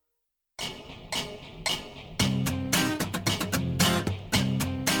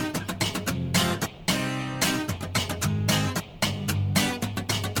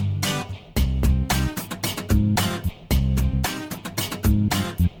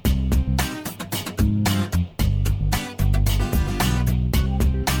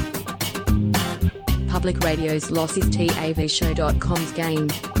Public Radio's LossisTAVShow.com's game.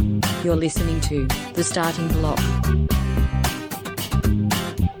 You're listening to The Starting Block.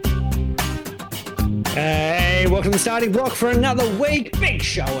 Hey, welcome to The Starting Block for another week. Big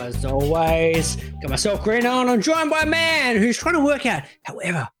show as always. Got myself, Green on. I'm joined by a man who's trying to work out,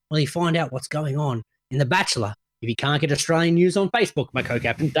 however, will he find out what's going on in The Bachelor if he can't get Australian news on Facebook? My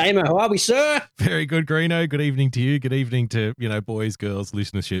co-captain, Damo. How are we, sir? Very good, Greeno. Good evening to you. Good evening to, boys, girls,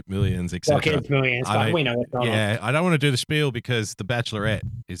 listenership, millions, etc. Blockheads, millions. We know what's going on. Yeah, I don't want to do the spiel because The Bachelorette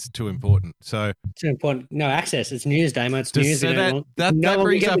is too important. So too important. No access. It's news, Damo. It's news. So that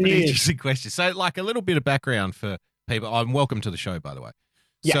brings up an interesting question. So, like a little bit of background for people. I'm welcome to the show, by the way.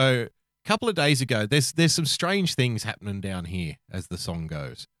 Yeah. So, a couple of days ago, there's some strange things happening down here, as the song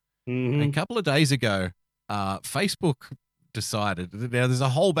goes. Mm-hmm. And a couple of days ago, Facebook decided. Now, there's a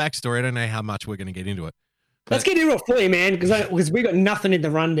whole backstory. I don't know how much we're going to get into it. Let's get into it fully, man, because we got nothing in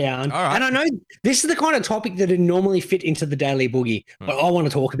the rundown. All right. And I know this is the kind of topic that would normally fit into the Daily Boogie, but I want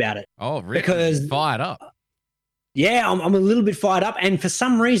to talk about it. Oh, really? Because fired up. Yeah, I'm a little bit fired up, and for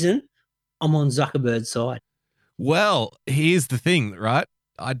some reason, I'm on Zuckerberg's side. Well, here's the thing, right?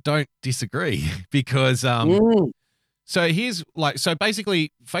 I don't disagree because So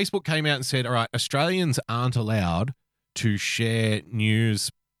basically Facebook came out and said, all right, Australians aren't allowed to share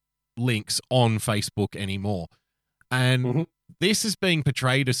news links on Facebook anymore. And this is being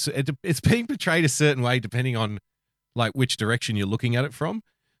portrayed it's being portrayed a certain way depending on like which direction you're looking at it from.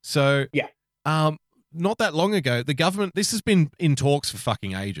 So not that long ago, the government, this has been in talks for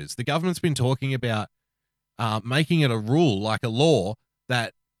fucking ages. The government's been talking about making it a rule, like a law,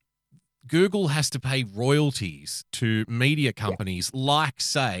 that Google has to pay royalties to media companies like,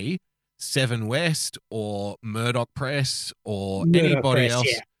 say, Seven West or Murdoch Press or anybody else.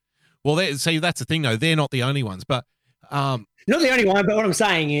 Yeah. Well, that's the thing, though. They're not the only ones. But not the only one, but what I'm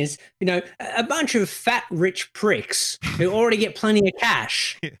saying is, a bunch of fat, rich pricks who already get plenty of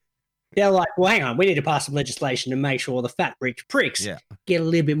cash. They're like, well, hang on, we need to pass some legislation to make sure the fat, rich pricks get a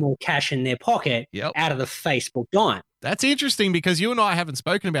little bit more cash in their pocket out of the Facebook dime. That's interesting because you and I haven't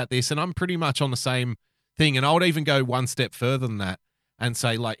spoken about this, and I'm pretty much on the same thing. And I would even go one step further than that and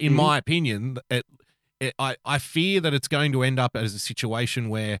say, like, in my opinion, I fear that it's going to end up as a situation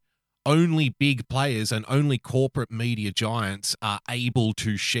where only big players and only corporate media giants are able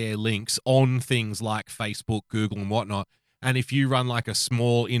to share links on things like Facebook, Google, and whatnot. And if you run like a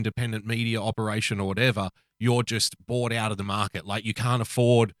small independent media operation or whatever, you're just bought out of the market. Like you can't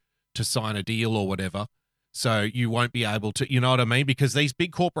afford to sign a deal or whatever. So you won't be able to, you know what I mean? Because these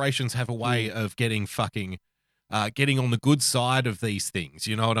big corporations have a way of getting getting on the good side of these things.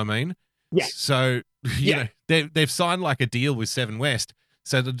 You know what I mean? Yeah. So, you know, they've signed like a deal with Seven West.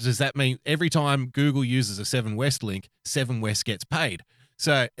 So does that mean every time Google uses a Seven West link, Seven West gets paid?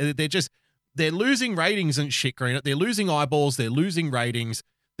 So they're losing ratings and shit, Green. They're losing eyeballs. They're losing ratings.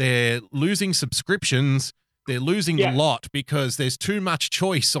 They're losing subscriptions. They're losing a lot because there's too much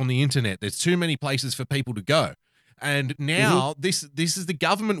choice on the internet. There's too many places for people to go. And now this is the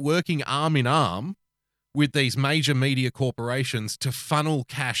government working arm in arm with these major media corporations to funnel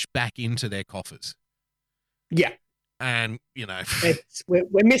cash back into their coffers. Yeah. And, we're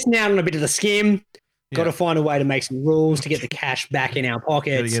missing out on a bit of the skim. Got to find a way to make some rules to get the cash back in our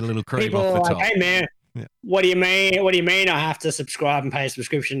pockets. Got to get a little cream People off the are top. like, hey, man, what do you mean? What do you mean I have to subscribe and pay a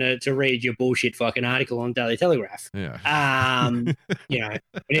subscription to read your bullshit fucking article on Daily Telegraph? Yeah. We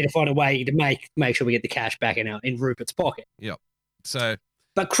need to find a way to make sure we get the cash back in Rupert's pocket. Yep. So,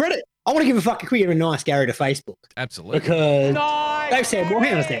 but credit, I want to give a fucking quick and nice Gary to Facebook. Absolutely. Because they've said, well,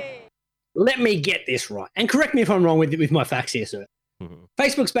 hang on a sec. Let me get this right. And correct me if I'm wrong with my facts here, sir.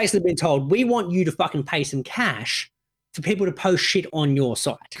 Facebook's basically been told, we want you to fucking pay some cash for people to post shit on your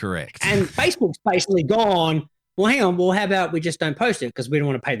site. Correct. And Facebook's basically gone, well, hang on, well, how about we just don't post it because we don't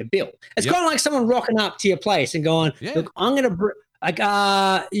want to pay the bill? It's kind of like someone rocking up to your place and going, look, I'm going to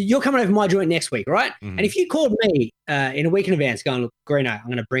you're coming over my joint next week, right? And if you called me in a week in advance going, look, Greeno, I'm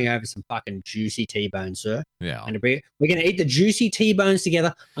going to bring over some fucking juicy T-bones, sir. Yeah. We're going to eat the juicy T-bones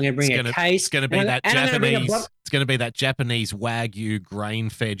together. I'm going to bring a case. It's going to be that Japanese. It's going to be that Japanese Wagyu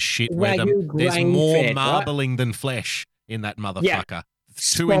grain-fed shit where there's more marbling than flesh in that motherfucker. Yeah.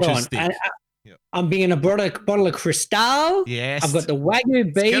 2 inches thick. And, I'm bringing a bottle of Cristal. Yes. I've got the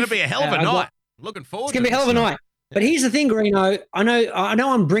Wagyu beef. It's going to be a hell of a night. Looking forward to it. It's going to be a hell of a night. But here's the thing, Greeno. I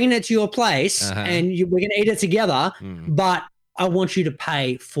know I'm bringing it to your place and we're going to eat it together, but I want you to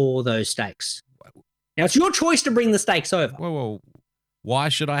pay for those steaks. Now, it's your choice to bring the steaks over. Well, why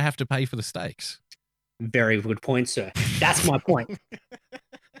should I have to pay for the steaks? Very good point, sir. That's my point.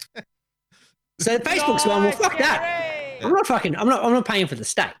 So Facebook's going, well, fuck that. I'm not paying for the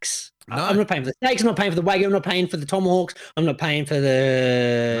steaks. No. I'm not paying for the steaks. I'm not paying for the Wagyu. I'm not paying for the tomahawks. I'm not paying for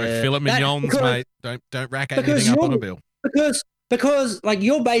the filet mignons, mate. Don't rack anything up on a bill. Because like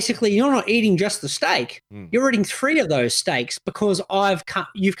you're not eating just the steak. You're eating 3 of those steaks because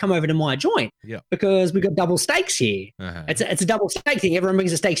you've come over to my joint. Yeah. Because we've got double steaks here. Uh-huh. It's a double steak thing. Everyone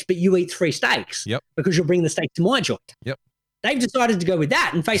brings the steaks, but you eat 3 steaks. Yep. Because you're bringing the steak to my joint. Yep. They've decided to go with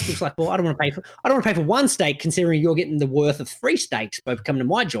that, and Facebook's like, well, I don't want to pay for 1 steak, considering you're getting the worth of 3 steaks by coming to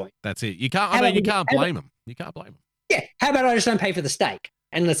my joint. That's it. You can't blame them. You can't blame them. Yeah. How about I just don't pay for the steak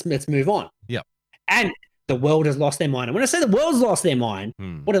and let's move on. Yep. And the world has lost their mind. And when I say the world's lost their mind,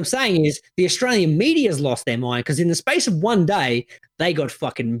 what I'm saying is the Australian media's lost their mind because in the space of one day, they got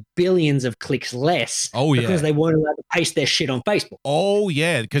fucking billions of clicks less because they weren't allowed to paste their shit on Facebook. Oh,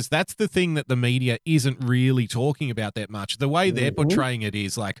 yeah, because that's the thing that the media isn't really talking about that much. The way they're portraying it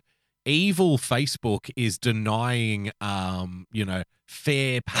is like evil Facebook is denying,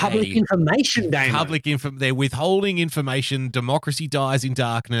 fair pay. Public information, Damo. They're withholding information. Democracy dies in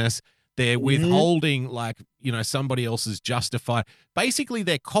darkness. They're withholding somebody else's justified. Basically,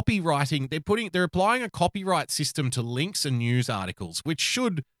 they're copywriting. They're applying a copyright system to links and news articles, which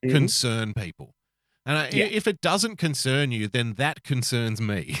should concern people. And if it doesn't concern you, then that concerns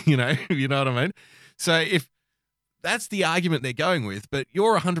me. You know what I mean? So if that's the argument they're going with, but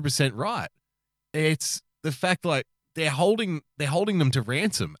you're 100% right. It's the fact like they're holding them to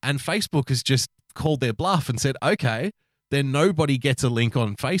ransom, and Facebook has just called their bluff and said, okay. Then nobody gets a link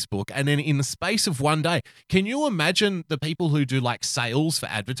on Facebook. And then in the space of one day, can you imagine the people who do like sales for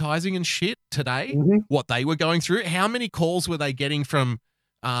advertising and shit today, what they were going through? How many calls were they getting from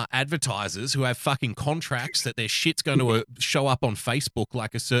advertisers who have fucking contracts that their shit's going to show up on Facebook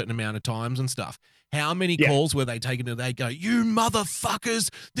like a certain amount of times and stuff? How many calls were they taking and they go, you motherfuckers,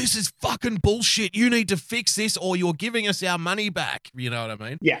 this is fucking bullshit. You need to fix this or you're giving us our money back. You know what I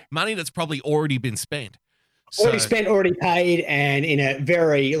mean? Yeah. Money that's probably already been spent. Already spent, already paid, and in a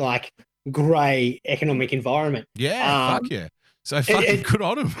very grey economic environment. Yeah, fuck yeah. So fucking good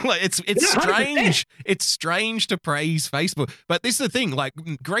on them. Like it's strange. 100%. It's strange to praise Facebook, but this is the thing. Like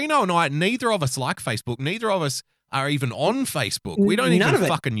Greeno and I, neither of us like Facebook. Neither of us are even on Facebook. We don't even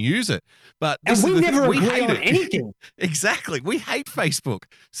fucking use it. But we never agree on anything. Exactly. We hate Facebook.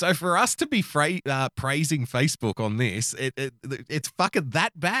 So for us to be praising Facebook on this, it's fucking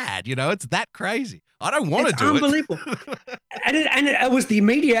that bad. It's that crazy. I don't want to do unbelievable. And it was the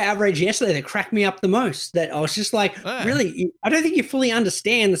media outrage yesterday that cracked me up the most. That I was just like, really, I don't think you fully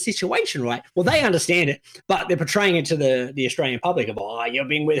understand the situation, right? Well, they understand it, but they're portraying it to the Australian public of, you're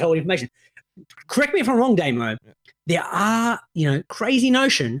being withheld information. Correct me if I'm wrong, Damo. There are, crazy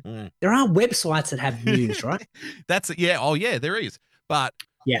notion. There are websites that have news, right? There is. But,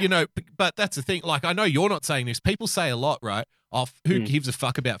 but that's the thing. Like, I know you're not saying this. People say a lot, right? Who gives a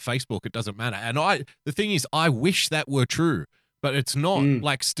fuck about Facebook? It doesn't matter. And the thing is, I wish that were true, but it's not.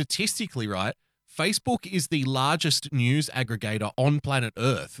 Like, statistically, right? Facebook is the largest news aggregator on planet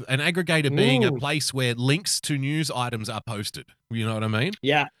Earth. An aggregator being a place where links to news items are posted. You know what I mean?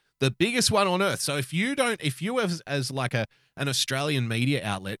 Yeah. The biggest one on earth. So if you as like an Australian media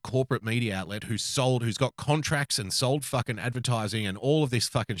outlet, corporate media outlet who's got contracts and sold fucking advertising and all of this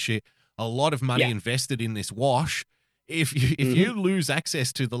fucking shit, a lot of money invested in this wash. If you lose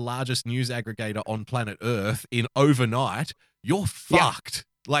access to the largest news aggregator on planet Earth in overnight, you're fucked.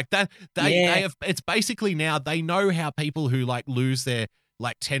 Like that, they have. It's basically now they know how people who like lose their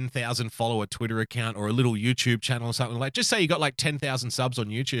 10,000 follower Twitter account or a little YouTube channel or something like. Just say you got 10,000 subs on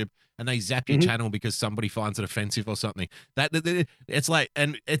YouTube and they zap your channel because somebody finds it offensive or something. It's like,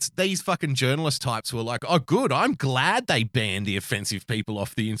 and it's these fucking journalist types who are like, oh, good, I'm glad they banned the offensive people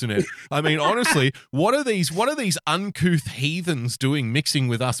off the internet. I mean, honestly, what are these uncouth heathens doing mixing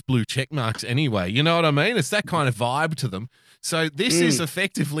with us blue check marks anyway? You know what I mean? It's that kind of vibe to them. So this is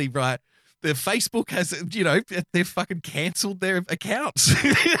effectively right. The Facebook has, they've fucking cancelled their accounts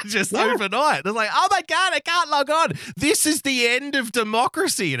just overnight. They're like, oh my God, I can't log on. This is the end of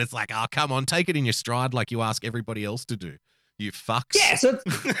democracy. And it's like, oh, come on, take it in your stride like you ask everybody else to do. You fucks. Yeah, so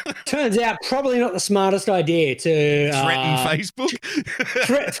it turns out probably not the smartest idea to threaten Facebook.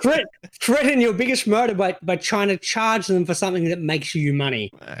 Threaten your biggest promoter by trying to charge them for something that makes you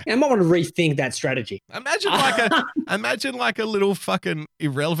money. I might want to rethink that strategy. Imagine like a little fucking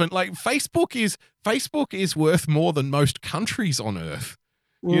irrelevant. Like Facebook is worth more than most countries on Earth.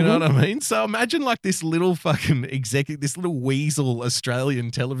 You know what I mean? So imagine like this little fucking this little weasel Australian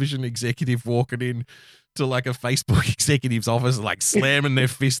television executive walking in to like a Facebook executive's office, like slamming their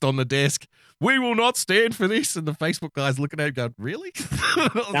fist on the desk. We will not stand for this. And the Facebook guy's looking at him going, really?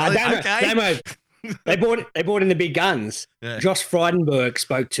 Damo, They brought in the big guns. Yeah. Josh Frydenberg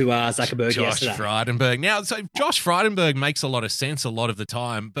spoke to Zuckerberg yesterday. Josh Frydenberg. Now, so Josh Frydenberg makes a lot of sense a lot of the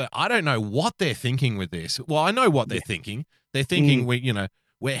time, but I don't know what they're thinking with this. Well, I know what they're thinking. They're thinking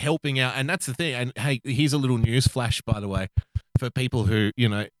we're helping out, and that's the thing. And hey, here's a little news flash, by the way, for people who,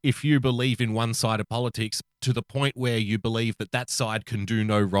 if you believe in one side of politics to the point where you believe that side can do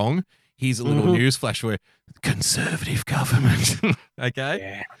no wrong, here's a little news flash where conservative government, okay?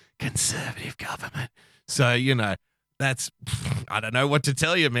 Yeah. Conservative government. So, that's, I don't know what to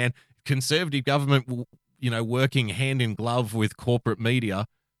tell you, man. Conservative government, working hand in glove with corporate media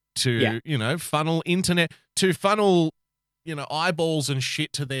to, funnel eyeballs and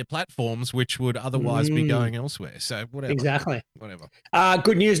shit to their platforms, which would otherwise be going elsewhere. So whatever. Exactly. Whatever.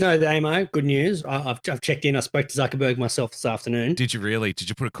 Good news, no, Damo. Good news. I've checked in. I spoke to Zuckerberg myself this afternoon. Did you really? Did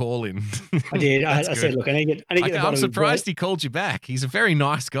you put a call in? I did. I said, look, I need to get the bottom I'm surprised he called you back. He's a very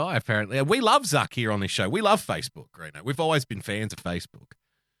nice guy, apparently. We love Zuck here on this show. We love Facebook, Reno. We've always been fans of Facebook.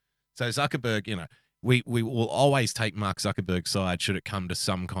 So Zuckerberg, we will always take Mark Zuckerberg's side should it come to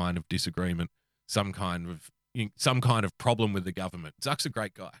some kind of disagreement, some kind of problem with the government. Zuck's a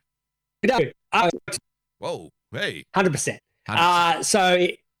great guy. Whoa, hey. 100%. So,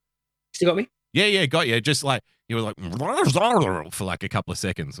 still got me? Yeah, got you. Just like, you were like, for like a couple of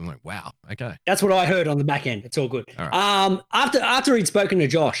seconds. I'm like, wow, okay. That's what I heard on the back end. It's all good. All right. After he'd spoken to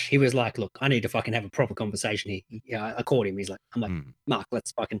Josh, he was like, look, I need to fucking have a proper conversation here. I called him. He's like, Mark,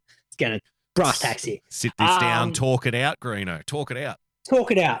 let's get a brass tax here. Sit this down, talk it out, Greeno. Talk it out.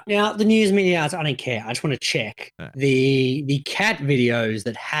 Talk it out. Now, the news media, I don't care. I just want to check the cat videos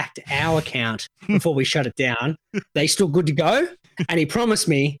that hacked our account before we shut it down. They still good to go? And he promised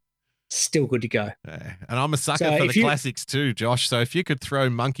me still good to go. Yeah. And I'm a sucker for the classics too, Josh. So if you could throw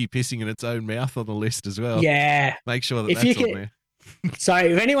monkey pissing in its own mouth on the list as well. Yeah. Make sure that's on there. So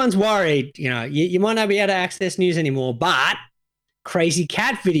if anyone's worried, you might not be able to access news anymore, but crazy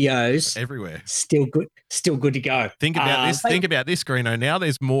cat videos everywhere. Still good to go. Think about this. Think about this, Greeno. Now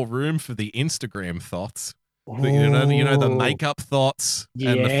there's more room for the Instagram thoughts. Ooh. The makeup thoughts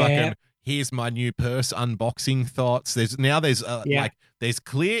and the fucking here's my new purse unboxing thoughts. There's there's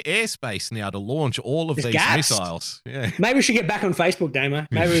clear airspace now to launch all of these missiles. Yeah. Maybe we should get back on Facebook, Damo.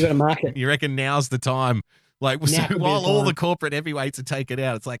 Maybe we've got to market. You reckon now's the time? Like, while all the corporate heavyweights are taken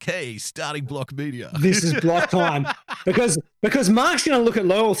out, it's like, hey, starting block media. This is block time. Because Mark's going to look at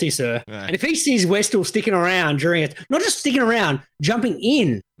loyalty, sir. Yeah. And if he sees we're still sticking around during it, not just sticking around, jumping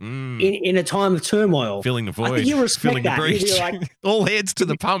in a time of turmoil. Filling the void. I think he'll respect filling that. The breach. Like, all heads to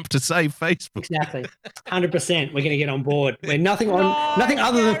the pump to save Facebook. Exactly. 100%. We're going to get on board. We're nothing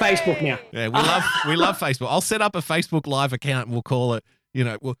other than Facebook now. Yeah, we love Facebook. I'll set up a Facebook Live account and we'll call it,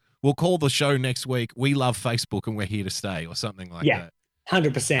 We'll call the show next week. We love Facebook and we're here to stay, or something like that.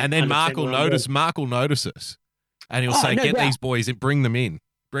 100%. And then Mark will notice. Mark will notice us, and he'll say, "Get these boys and bring them in.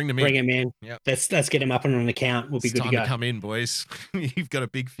 Bring them in. Yep. Let's get him up on an account. We'll be good to go. Time to come in, boys. You've got a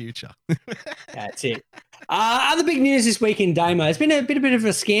big future." That's it. Other big news this week in Damo. It's been a bit of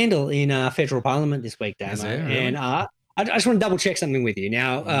a scandal in federal parliament this week, Damo. Really? And I just want to double check something with you.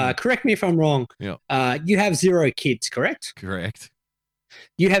 Now, correct me if I'm wrong. Yeah. You have 0 kids, correct? Correct.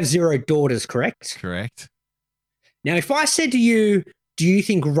 You have 0 daughters, correct? Correct. Now, if I said to you, do you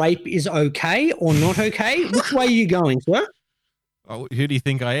think rape is okay or not okay? Which way are you going, sir? Oh, who do you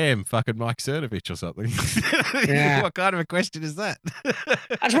think I am? Fucking Mike Cernovich or something? Yeah. What kind of a question is that?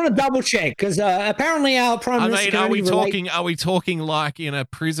 I just want to double check because apparently our prime minister. Are we talking like in a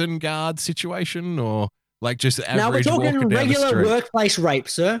prison guard situation or? Like just average. Now we're talking regular workplace rape,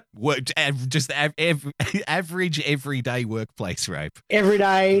 sir. Just average everyday workplace rape. Every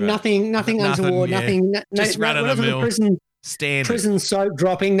day, right. nothing untoward, nothing. Just run of the mill. Prison soap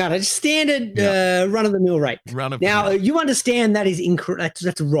dropping. No, just standard run of the mill rape. Now you understand that is incorrect.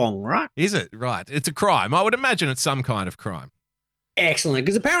 That's wrong, right? Is it right? It's a crime. I would imagine it's some kind of crime. Excellent,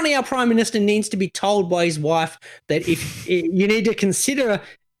 because apparently our prime minister needs to be told by his wife that if you need to consider.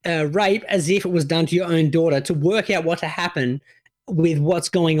 Rape as if it was done to your own daughter to work out what to happen with what's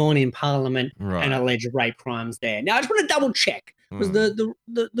going on in Parliament and alleged rape crimes there. Now, I just want to double check because the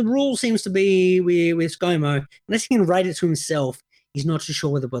rule seems to be with ScoMo, unless he can rate it to himself, he's not too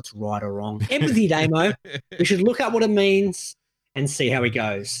sure whether what's right or wrong. Empathy, Damo. We should look up what it means and see how he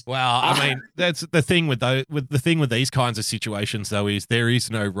goes. Well, I mean, that's the thing with these kinds of situations, though, is there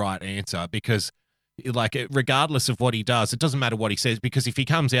is no right answer because. Like, regardless of what he does, it doesn't matter what he says, because if he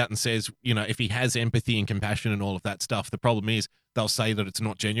comes out and says, if he has empathy and compassion and all of that stuff, the problem is they'll say that it's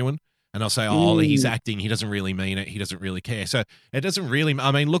not genuine and they'll say, oh, he's acting. He doesn't really mean it. He doesn't really care. So it doesn't really,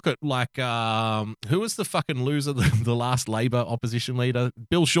 I mean, look at like, who was the fucking loser, the last Labor opposition leader?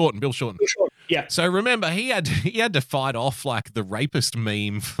 Bill Shorten. Yeah. So remember, he had to fight off like the rapist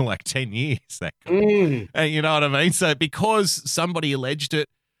meme for like 10 years. And you know what I mean? So because somebody alleged it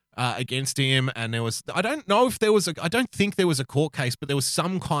against him, and there was, I don't think there was a court case, but there was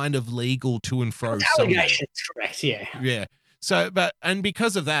some kind of legal to and fro. Allegations, correct? Yeah. Yeah. So, and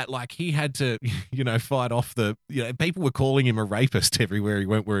because of that, like he had to, fight off people were calling him a rapist everywhere he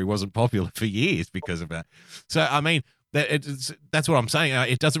went where he wasn't popular for years because of that. So, I mean, that's what I'm saying.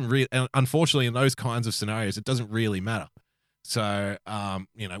 It doesn't really, unfortunately, in those kinds of scenarios, it doesn't really matter. So,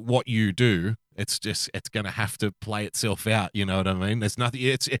 what you do, it's going to have to play itself out. You know what I mean? There's nothing.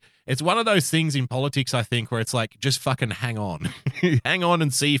 It's one of those things in politics, I think, where it's like, just fucking hang on, hang on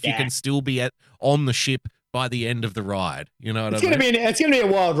and see if you can still be on the ship by the end of the ride. You know what I mean? It's going to be a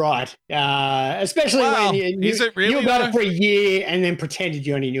wild ride, especially when you knew about it for a year and then pretended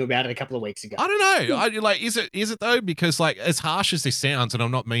you only knew about it a couple of weeks ago. I don't know. Is it though? Because like, as harsh as this sounds, and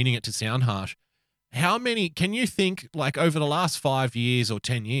I'm not meaning it to sound harsh, how many can you think, like, over the last 5 years or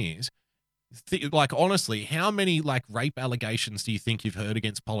 10 years, like, honestly, how many like rape allegations do you think you've heard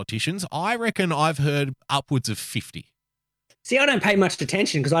against politicians? I reckon I've heard upwards of 50. See, I don't pay much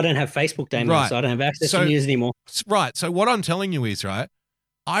attention because I don't have Facebook, Damon, right. So I don't have access to news anymore. Right. So what I'm telling you is, right,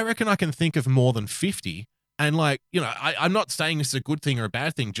 I reckon I can think of more than 50. And like, I'm not saying this is a good thing or a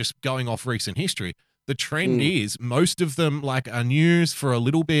bad thing, just going off recent history. The trend is most of them like are news for a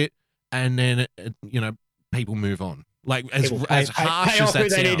little bit, and then, people move on. Like as harsh pay as off that who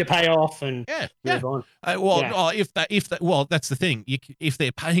they sounds. need to pay off and move on. That's the thing. If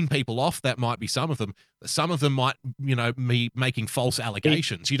they're paying people off, that might be some of them. Some of them might, be making false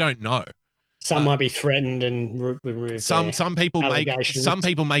allegations. You don't know. Some might be threatened and removed. Some people make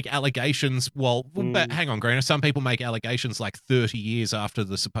allegations. Well, but hang on, Greener. Some people make allegations like 30 years after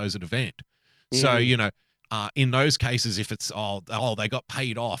the supposed event. So in those cases, if it's they got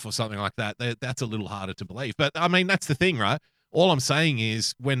paid off or something like that, that's a little harder to believe. But I mean, that's the thing, right? All I'm saying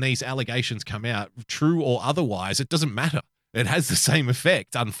is, when these allegations come out, true or otherwise, it doesn't matter. It has the same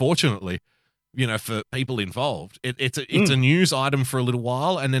effect, unfortunately, for people involved. It's a news item for a little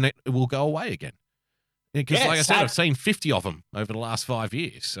while, and then it will go away again. Because, like I said, I've seen 50 of them over the last 5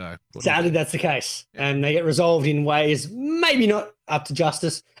 years. So sadly, that's the case, and they get resolved in ways maybe not up to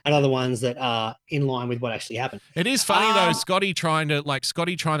justice, and other ones that are in line with what actually happened. It is funny though, Scotty trying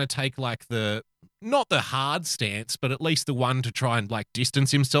to take like not the hard stance, but at least the one to try and like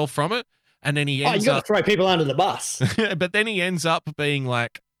distance himself from it, and then he ends you got to throw people under the bus. But then he ends up being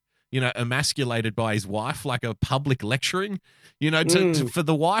like, emasculated by his wife, like a public lecturing, for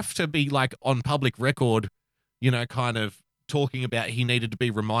the wife to be like on public record, kind of talking about he needed to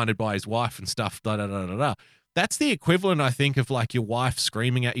be reminded by his wife and stuff. That's the equivalent, I think, of like your wife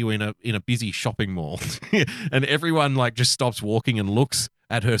screaming at you in a busy shopping mall, and everyone like just stops walking and looks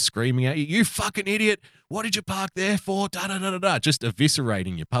at her screaming at you. You fucking idiot! What did you park there for? Just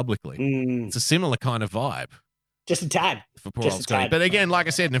eviscerating you publicly. It's a similar kind of vibe. Just a tad. For poor old Scotty. But again, like I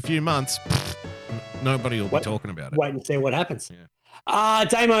said, in a few months, nobody will be talking about it. Wait and see what happens. Yeah.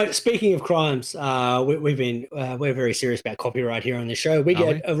 Damo, speaking of crimes, we're very serious about copyright here on the show. We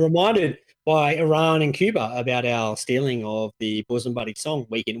get reminded by Iran and Cuba about our stealing of the Bosom Buddy song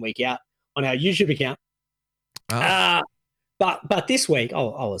week in, week out on our YouTube account. But this week, I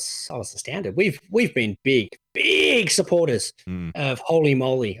was astounded. We've been big supporters of Holy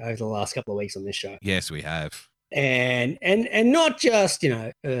Moly over the last couple of weeks on this show. Yes, we have. And not just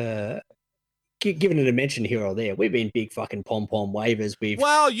giving it a mention here or there. We've been big fucking pom pom wavers.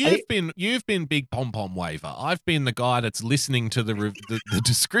 You've been big pom pom waver. I've been the guy that's listening to the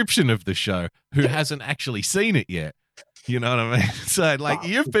description of the show who hasn't actually seen it yet. You know what I mean? So like,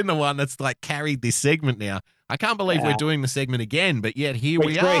 you've been the one that's like carried this segment now. I can't believe we're doing the segment again, but yet here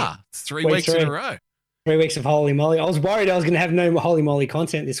we are. It's 3 weeks in a row. 3 weeks of Holy Moly. I was worried I was going to have no Holy Moly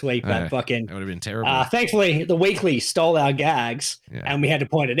content this week, but fucking that would have been terrible. Thankfully, the Weekly stole our gags, and we had to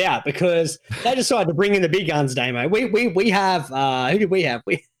point it out because they decided to bring in the big guns, Damo. We have who did we have?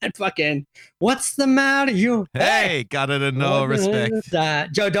 We had fucking what's the matter? You got it in no respect.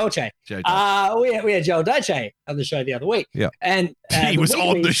 Joe Dolce. We had Joe Dolce on the show the other week. Yeah, and he was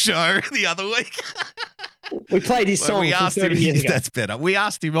on the show the other week. We played his song from 30 years ago. That's better. We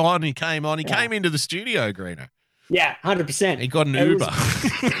asked him on. He came on. He came into the studio, Greener. Yeah, 100%. He got an Uber.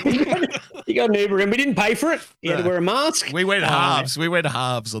 He got an Uber, and we didn't pay for it. He had to wear a mask. We went halves. We went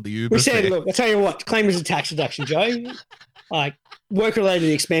halves on the Uber. We said, look, I'll tell you what, claim it as a tax deduction, Joe. Like, work-related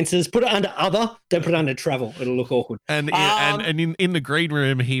expenses, put it under other, don't put it under travel. It'll look awkward. And in the green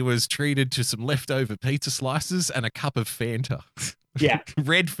room, he was treated to some leftover pizza slices and a cup of Fanta. Yeah.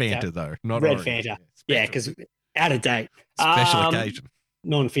 Red Fanta, though, not red orange. Fanta. Yeah, because out of date. Special occasion.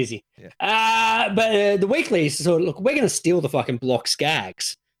 non-fizzy. Yeah. But the weeklies, so look, we're going to steal the fucking block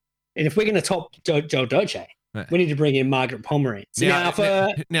skags. And if we're going to top Joe Doce, we need to bring in Margaret Pomerantz. Now, for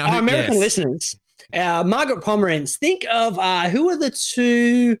our American listeners, Margaret Pomerantz, think of who are the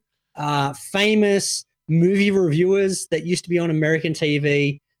two famous movie reviewers that used to be on American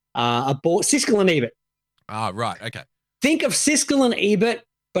TV? Siskel and Ebert. Right. Okay. Think of Siskel and Ebert,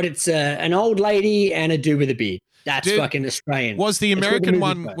 but it's an old lady and a dude with a beard. That's fucking Australian. Was the American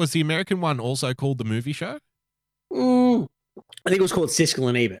one? Was the American one also called The Movie Show? I think it was called Siskel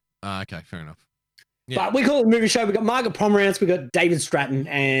and Ebert. Okay, fair enough. Yeah. But we call it The Movie Show. We got Margaret Pomerantz, we got David Stratton,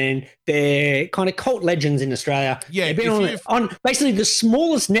 and they're kind of cult legends in Australia. Yeah, they've been on basically the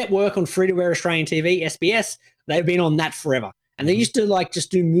smallest network on free-to-air Australian TV, SBS. They've been on that forever. And they used to like just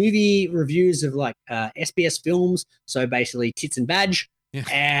do movie reviews of like SBS films. So basically tits and badge.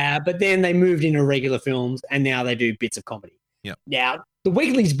 Yeah. But then they moved into regular films and now they do bits of comedy. Yep. Now, the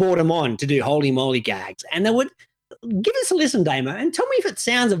weeklies brought them on to do holy moly gags. And they would give us a listen, Damo, and tell me if it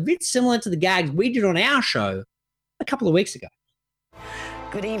sounds a bit similar to the gags we did on our show a couple of weeks ago.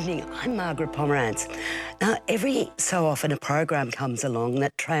 Good evening, I'm Margaret Pomerantz. Now, every so often a program comes along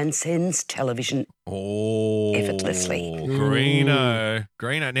that transcends television effortlessly.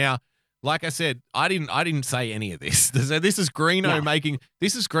 Greeno. Now, like I said, I didn't say any of this. So this is Greeno making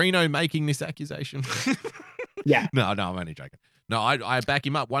this accusation. Yeah. No, I'm only joking. No, I back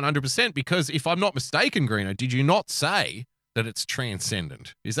him up 100% because if I'm not mistaken, Greeno, did you not say that it's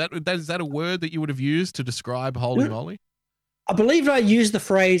transcendent? Is that a word that you would have used to describe Holy Moly? I believe I used the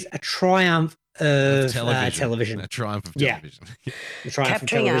phrase a triumph of television. A triumph of television. Yeah. The triumph of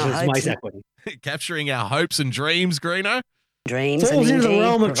television is my exact word. Capturing our hopes and dreams, Greeno. Dreams falls into the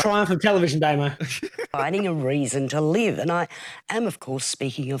realm of triumph of television, Damo. Finding a reason to live. And I am, of course,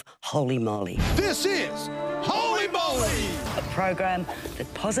 speaking of Holy Moly. This is Holy Moly! A program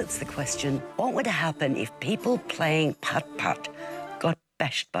that posits the question, what would happen if people playing putt-putt got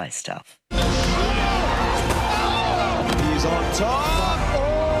bashed by stuff? He's on top.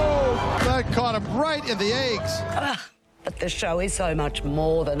 Oh, that caught him right in the eggs. But the show is so much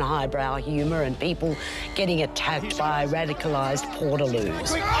more than highbrow humour and people getting attacked by radicalised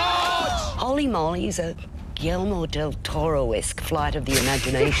portaloos. Holy Moly is a Guillermo del Toro-esque flight of the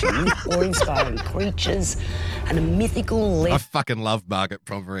imagination, awe-inspiring creatures and a mythical... I fucking love Margaret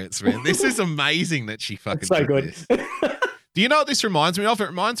Pomerantz, man. This is amazing that she fucking so good. Do you know what this reminds me of? It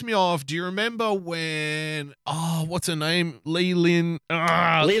reminds me of, do you remember when, what's her name? Leland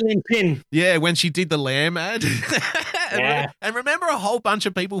Pin. Yeah, when she did the lamb ad. Yeah. And remember a whole bunch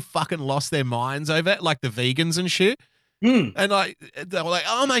of people fucking lost their minds over it, like the vegans and shit? And like they were like,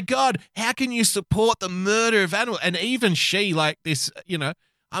 oh my God, how can you support the murder of animals? And even she, like this,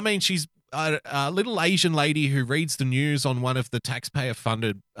 she's a little Asian lady who reads the news on one of the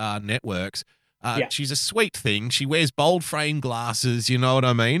taxpayer-funded networks. She's a sweet thing. She wears bold frame glasses. You know what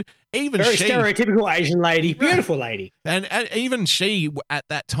I mean? Even very she, stereotypical Asian lady, beautiful lady. And even she at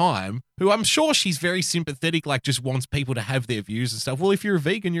that time, who I'm sure she's very sympathetic, like just wants people to have their views and stuff. Well, if you're a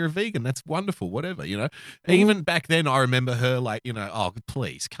vegan, you're a vegan. That's wonderful, whatever, Even back then, I remember her like, oh,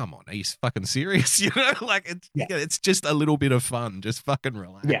 please, come on. Are you fucking serious? Like it's just a little bit of fun. Just fucking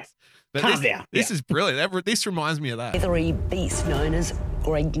relax. Yeah. But calm down. This is brilliant. This reminds me of that. Feathery beast known as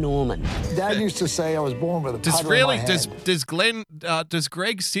Greg Norman. Dad used to say I was born with a puddle in my head. Does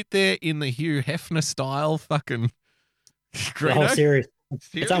Greg sit there in the Hugh Hefner style fucking the whole series?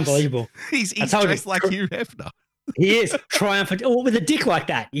 It's unbelievable. He's dressed like Hugh Hefner. He is triumphant. Oh, with a dick like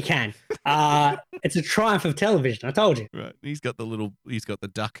that, you can. It's a triumph of television. I told you. Right. He's got the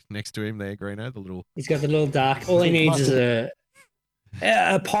duck next to him there, Greeno. He's got the little duck. All he needs is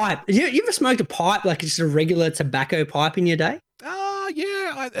a pipe. You ever smoked a pipe, like just a regular tobacco pipe in your day?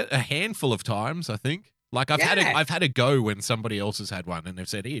 Yeah, a handful of times, I think. Like I've had a go when somebody else has had one and they've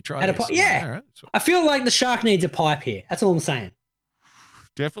said, "Here, try this." Yeah, right. I feel like the shark needs a pipe here. That's all I'm saying.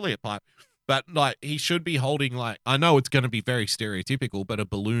 Definitely a pipe. But like he should be holding like, I know it's going to be very stereotypical, but a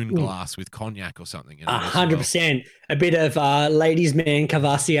balloon glass with cognac or something. 100%. A bit of ladies' man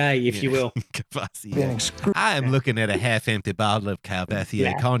Cavassier, if you will. Cavassier. I am looking at a half-empty bottle of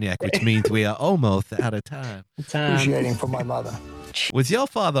Cavassier cognac, which means we are almost out of time. Appreciating for my mother. Was your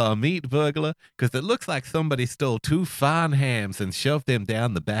father a meat burglar? Because it looks like somebody stole 2 fine hams and shoved them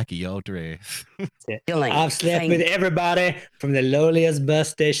down the back of your dress. I've slept with everybody from the lowliest bus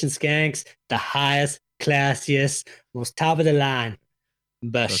station skanks, the highest, classiest, most top of the line.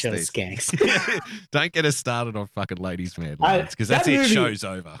 Bushel skanks. Don't get us started on fucking Ladies Man because that's it. Show's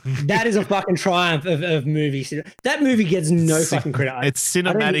over. That is a fucking triumph of movies. That movie gets no fucking credit. It's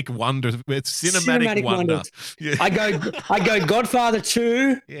cinematic wonder. It's cinematic wonder. Yeah. I go Godfather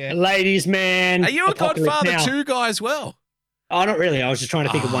 2, Ladies Man. Are you a Godfather 2 guy as well? Oh, not really. I was just trying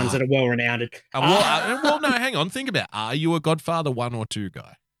to think of ones that are well-renowned. Well, no, hang on. Think about, are you a Godfather 1 or 2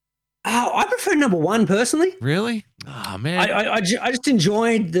 guy? I prefer number 1 personally. Really? Oh, man. I just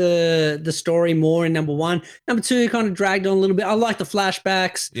enjoyed the story more in number 1. Number 2 kind of dragged on a little bit. I like the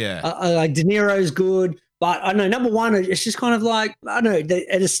flashbacks. Yeah. I like De Niro's good. But I don't know, number 1, it's just kind of like, I don't know,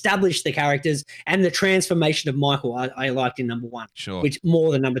 it established the characters and the transformation of Michael I liked in number 1. Sure. Which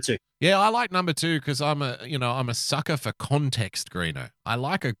more than number 2. Yeah, I like number 2 because I'm a sucker for context, Greeno. I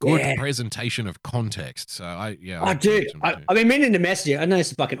like a good presentation of context. So I do. I've been meaning to message you. I know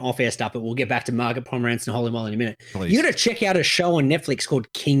it's fucking off-air stuff, but we'll get back to Margaret Pomerantz and Holy Moly in a minute. Please. You got to check out a show on Netflix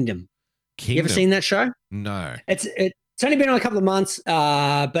called Kingdom. You ever seen that show? No. It's only been on a couple of months,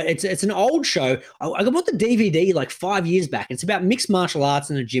 but it's an old show. I bought the DVD like 5 years back. It's about mixed martial arts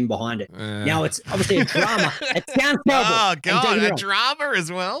and a gym behind it. Now, it's obviously a drama. It sounds terrible. Oh, God, a drama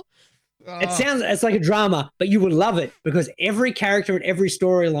as well? Oh. It's like a drama, but you would love it because every character and every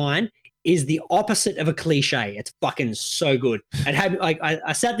storyline is the opposite of a cliche. It's fucking so good. And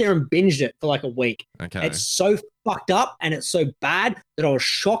I sat there and binged it for like a week. Okay. It's so fucked up and it's so bad that I was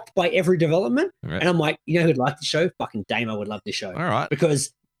shocked by every development. Right. And I'm like, you know who'd like the show? Fucking Damo would love this show. All right.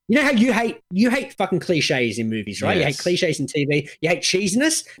 Because you know how you hate fucking cliches in movies, right? Yes. You hate cliches in TV. You hate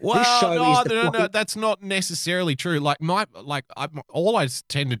cheesiness. Well, no, that's not necessarily true. All I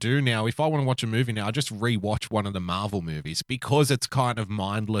tend to do now, if I want to watch a movie now, I just rewatch one of the Marvel movies because it's kind of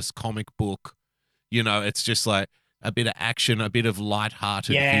mindless comic book. You know, it's just like a bit of action, a bit of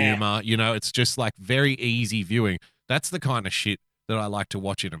lighthearted humor. You know, it's just like very easy viewing. That's the kind of shit that I like to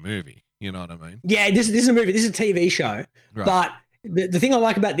watch in a movie. You know what I mean? Yeah, this is a movie. This is a TV show, right. But the thing I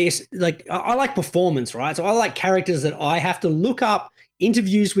like about this, like I like performance, right? So I like characters that I have to look up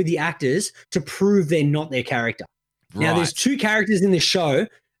interviews with the actors to prove they're not their character. Right. Now, there's 2 characters in this show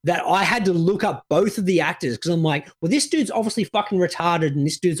that I had to look up both of the actors because I'm like, well, this dude's obviously fucking retarded and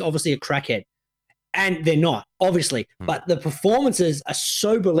this dude's obviously a crackhead. And they're not, obviously. But the performances are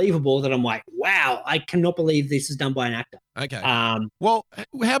so believable that I'm like, wow, I cannot believe this is done by an actor. Okay. Well,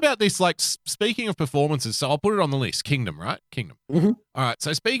 how about this? Like, speaking of performances, so I'll put it on the list. Kingdom, right? Kingdom. Mm-hmm. All right.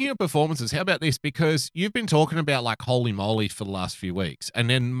 So speaking of performances, how about this? Because you've been talking about like Holy Moly for the last few weeks, and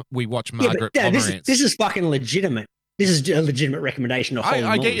then we watch Margaret Pomerantz. This is fucking legitimate. This is a legitimate recommendation of Holy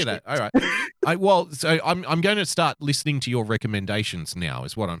Moly. I get you that. All right. So I'm going to start listening to your recommendations now,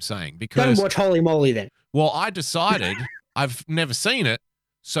 is what I'm saying. Because don't watch Holy Moly then. Well, I decided I've never seen it,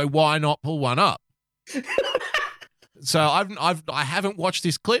 so why not pull one up? So I haven't watched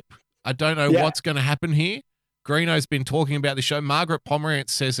this clip. I don't know what's going to happen here. Greeno's been talking about the show. Margaret Pomerantz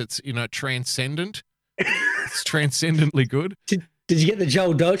says it's transcendent. It's transcendently good. Did you get the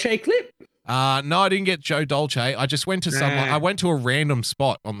Joe Dolce clip? No, I didn't get Joe Dolce. I just went to I went to a random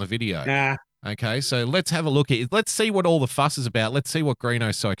spot on the video. Nah. Okay, so let's have a look at it. Let's see what all the fuss is about. Let's see what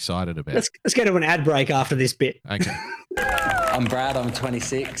Greeno's so excited about. Let's go to an ad break after this bit. Okay. I'm Brad, I'm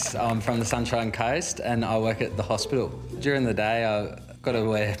 26, I'm from the Sunshine Coast and I work at the hospital. During the day I've got to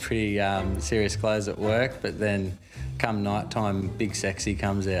wear pretty serious clothes at work, but then come night time, Big Sexy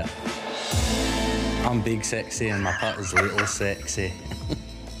comes out. I'm Big Sexy and my partner's Little Sexy.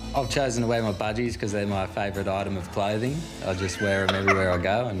 I've chosen to wear my budgies because they're my favourite item of clothing. I just wear them everywhere I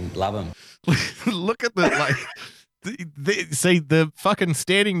go and love them. Look at the fucking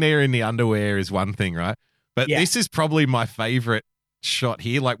standing there in the underwear is one thing, right? But this is probably my favorite shot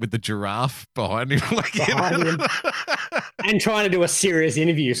here, like with the giraffe behind him. And trying to do a serious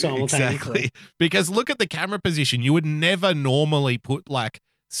interview simultaneously. Exactly. Because look at the camera position. You would never normally put like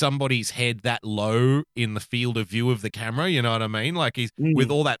somebody's head that low in the field of view of the camera, you know what I mean? Like he's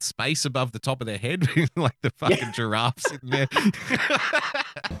with all that space above the top of their head, like the fucking giraffe sitting there.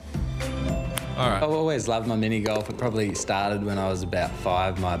 All right. I've always loved my mini golf. It probably started when I was about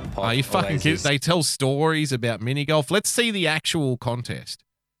 5. My pop. Are you fucking kidding? They tell stories about mini golf. Let's see the actual contest.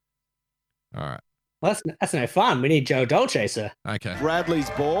 All right. Well, that's no fun. We need Joe Dolce, sir. Okay. Bradley's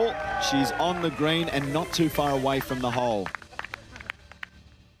ball. She's on the green and not too far away from the hole.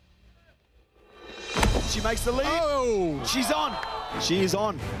 She makes the lead. Oh! She's on. She is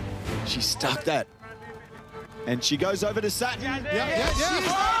on. She stuck that. And she goes over to Sutton. Yeah. She's over.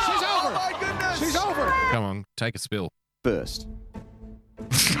 Oh, my goodness. She's over. Come on, take a spill. First.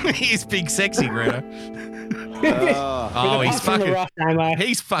 He's Big Sexy, Greta.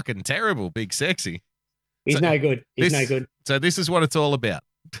 He's fucking terrible, Big Sexy. He's no good. He's no good. So this is what it's all about.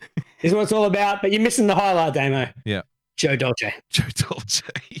 This is what it's all about, but you're missing the highlight, Damo. Yeah. Joe Dolce. Joe Dolce.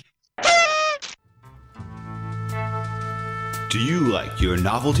 Do you like your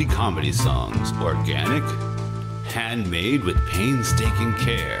novelty comedy songs organic? Handmade with painstaking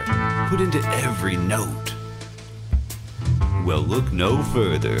care, put into every note? Well, look no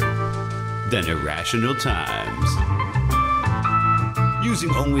further than Irrational Times.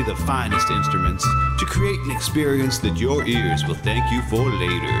 Using only the finest instruments to create an experience that your ears will thank you for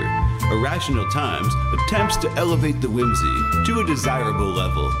later, Irrational Times attempts to elevate the whimsy to a desirable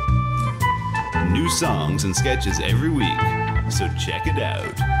level. New songs and sketches every week, so check it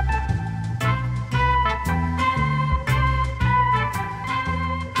out.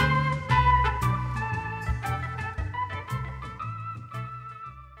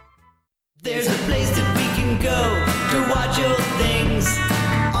 There's a place that we can go to watch old things.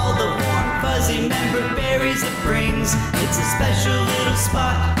 All the warm, fuzzy member berries it brings. It's a special little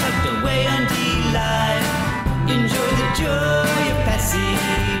spot tucked away on D-Live. Enjoy the joy of Pessy.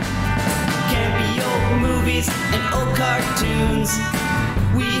 Campy old movies and old cartoons.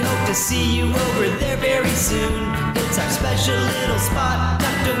 We hope to see you over there very soon. It's our special little spot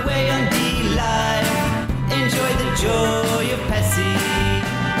tucked away on D-Live. Enjoy the joy of Pessy.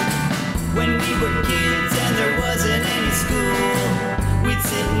 When we were kids and there wasn't any school, we'd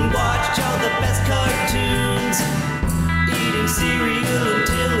sit and watch all the best cartoons, eating cereal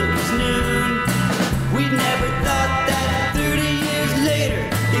until it was noon. We never thought that 30 years later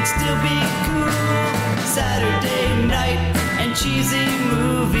it'd still be cool. Saturday night and cheesy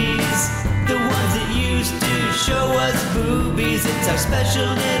movies, the ones that used to show us boobies. It's our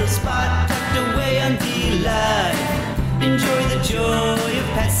special little spot tucked away on D-Live. Enjoy the joy of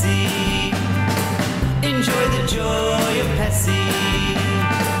Pessy. Enjoy the joy of Pessy.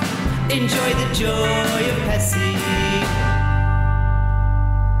 Enjoy the joy of Pessy.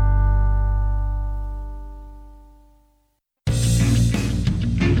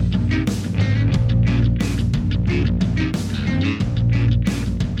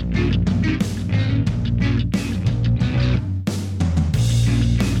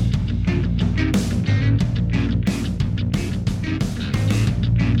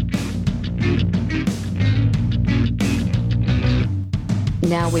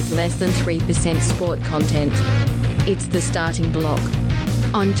 Now with less than 3% sport content. It's the starting block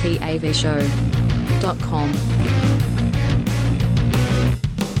on TAVShow.com.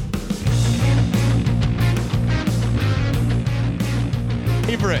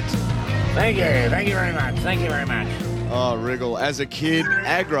 Favorite. Thank you very much. Thank you very much. Oh, Wriggle. As a kid,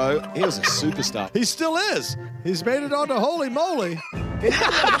 Agro, he was a superstar. He still is. He's made it onto Holy Moly. Can you look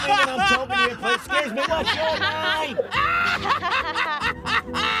at me when I'm talking to you, please? Excuse me, what's your name?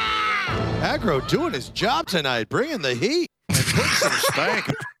 Agro doing his job tonight, bringing the heat and putting some stank.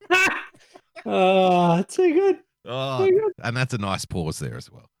 Oh, too good. Oh, Too good. and that's a nice pause there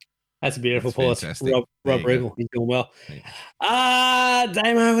as well. That's a beautiful That's pause. fantastic. Rob There you Riggle, he's doing well.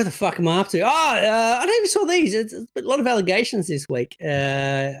 Damo, where the fuck am I up to? I don't even saw these. It's a lot of allegations this week.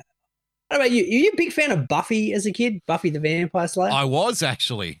 What about you? Are you a big fan of Buffy as a kid? Buffy the Vampire Slayer? I was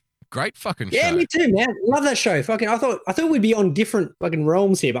actually. Great fucking show. Yeah, me too, man. Love that show. Fucking, I thought we'd be on different fucking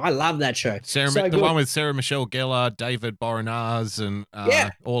realms here, but I love that show. The one with Sarah Michelle Gellar, David Boreanaz, and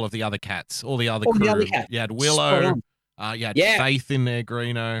all of the other cats, all the other crew. You had Willow. You had Faith in there,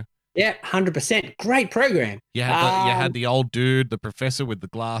 Greeno. Yeah, 100%. Great program. You had the old dude, the professor with the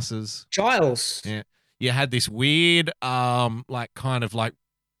glasses, Giles. Yeah, you had this weird, kind of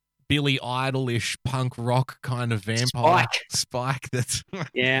Billy Idol-ish punk rock kind of vampire Spike. That's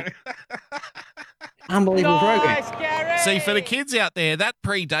unbelievable program. See, for the kids out there, that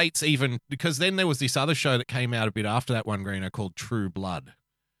predates even because then there was this other show that came out a bit after that one, Greeno, called True Blood,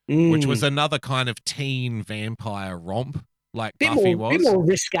 which was another kind of teen vampire romp. Like Buffy was. A bit more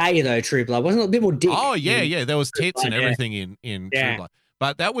risque though, True Blood. Wasn't it a bit more deep? Oh, yeah. There was tits and everything in True Blood.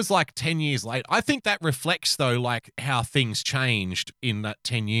 But that was 10 years late. I think that reflects, though, how things changed in that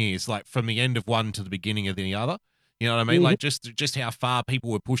 10 years, from the end of one to the beginning of the other. You know what I mean? Mm-hmm. Just how far people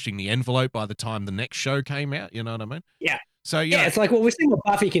were pushing the envelope by the time the next show came out. You know what I mean? Yeah. So, it's we're seeing what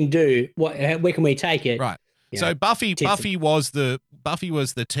Buffy can do. Where can we take it? Right. So Buffy was the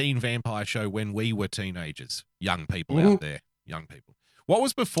teen vampire show when we were teenagers, young people out there, young people. What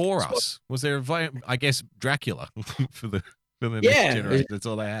was before us? Was there, I guess, Dracula for the next generation? That's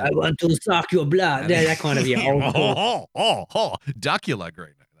all they had. I want to suck your blood. That kind of old Dracula,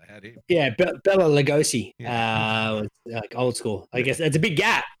 Green. They had him. Yeah, Bela Lugosi was old school. I guess it's a big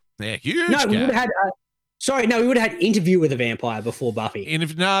gap. Yeah, huge. No, gap. we would have had Sorry, no, we would have had Interview with a Vampire before Buffy.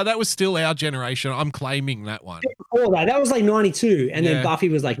 No, that was still our generation. I'm claiming that one. Before that was like 92, and then Buffy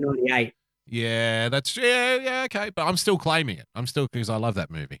was like 98. Yeah, that's okay. But I'm still claiming it. I'm still because I love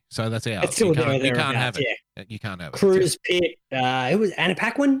that movie. So that's ours. It's still you can't have it. Yeah. You can't have it. Cruz, Pitt. It was Anna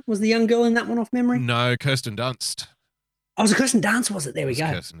Paquin was the young girl in that one off memory. No, Kirsten Dunst. Oh, was it Kirsten Dunst? Was it? There we go.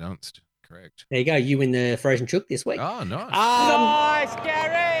 Kirsten Dunst. Correct. There you go. You win the Frozen Chook this week. Oh, nice. Nice,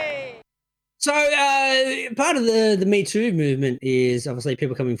 Gary. So part of the Me Too movement is obviously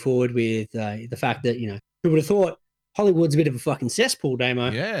people coming forward with the fact that, people would have thought Hollywood's a bit of a fucking cesspool,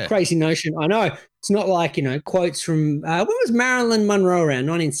 Damo. Yeah. Crazy notion. I know. It's not like, quotes from, when was Marilyn Monroe around?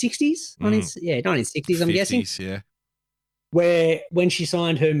 1960s? 1960s, I'm guessing. Yeah. Where when she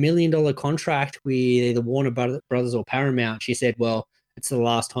signed her $1 million contract with either Warner Brothers or Paramount, she said, well, it's the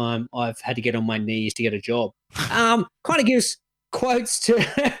last time I've had to get on my knees to get a job. Kind of gives quotes to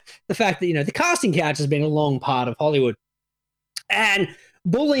the fact that, the casting couch has been a long part of Hollywood. And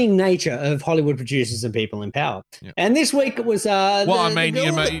bullying nature of Hollywood producers and people in power. Yep. And this week it was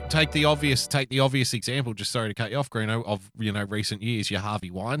take the obvious example, just sorry to cut you off, Greeno, of recent years, your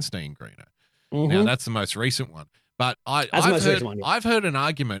Harvey Weinstein, Greeno. Mm-hmm. Now that's the most recent one. But I've heard an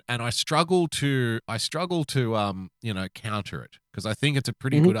argument, and I struggle to counter it because I think it's a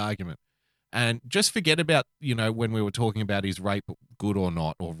pretty good argument. And just forget about, when we were talking about is rape good or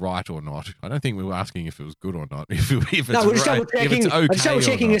not, or right or not. I don't think we were asking if it was good or not. If it's no, we're just double checking. If it's okay, I'm just double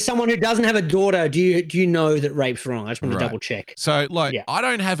checking. As someone who doesn't have a daughter, do you know that rape's wrong? I just want to double check. So, I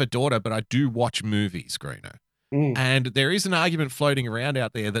don't have a daughter, but I do watch movies, Greeno. And there is an argument floating around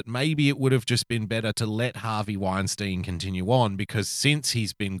out there that maybe it would have just been better to let Harvey Weinstein continue on because since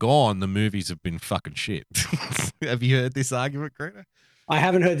he's been gone, the movies have been fucking shit. Have you heard this argument, Greeno? I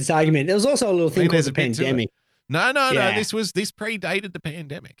haven't heard this argument. There was also a little thing called the pandemic. No. This predated the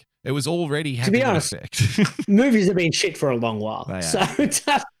pandemic. It was already having to be honest, an effect. Movies have been shit for a long while,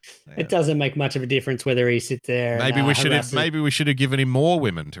 it doesn't make much of a difference whether he sits there. Maybe we should have given him more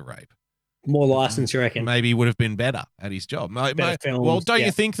women to rape. More license, you reckon? Maybe he would have been better at his job. Films, don't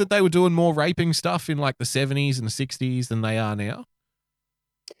you think that they were doing more raping stuff in like the 70s and the 60s than they are now?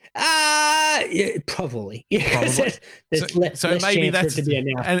 Yeah, probably. Yeah, there's less maybe that's to be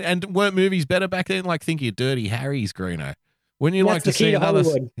now. And weren't movies better back then? Like think of your Dirty Harry's, Greeno. Wouldn't you like to see another?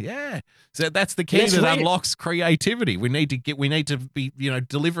 Yeah, so that's the key that unlocks creativity. We need to be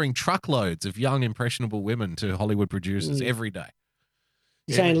delivering truckloads of young impressionable women to Hollywood producers every day.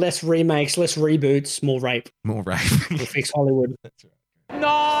 You're saying less remakes, less reboots, more rape. More rape. We'll fix Hollywood. That's right.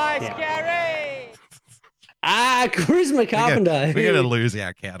 Nice, Gary. Charisma Carpenter. We're going to lose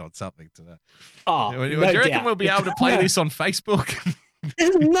our count on something today. Oh, do you reckon we'll be able to play this on Facebook?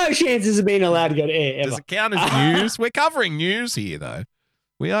 There's no chances of being allowed to go to air ever. Does it count as news? We're covering news here, though.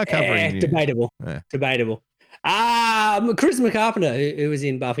 We are covering news. Debatable. Yeah. Debatable. Charisma Carpenter, who was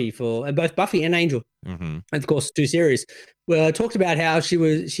in Buffy for both Buffy and Angel, and of course 2 series, talked about how she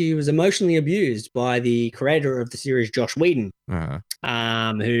was emotionally abused by the creator of the series, Joss Whedon,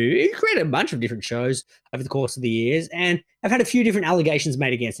 who created a bunch of different shows over the course of the years, and have had a few different allegations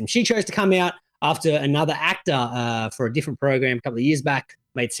made against him. She chose to come out after another actor for a different program a couple of years back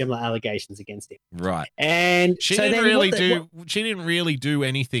made similar allegations against him. Right. And she didn't really do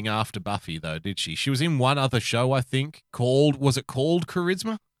anything after Buffy though, did she? She was in one other show, I think, called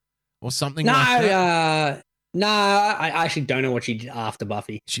Charisma or something like that? No, I actually don't know what she did after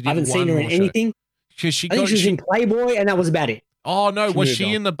Buffy. I haven't seen her in anything. I think she was in Playboy and that was about it. Oh no, was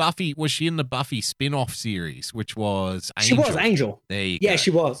she in the Buffy spin-off series, which was Angel? She was Angel. There you go. Yeah,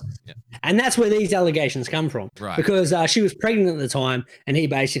 she was. Yeah. And that's where these allegations come from. Right. Because she was pregnant at the time and he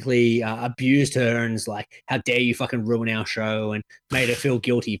basically abused her and was like, how dare you fucking ruin our show, and made her feel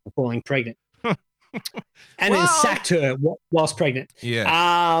guilty for falling pregnant. And then sacked her whilst pregnant.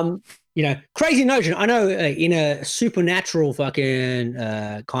 Yeah. Crazy notion. I know in a supernatural fucking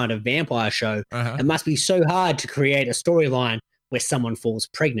kind of vampire show, it must be so hard to create a storyline where someone falls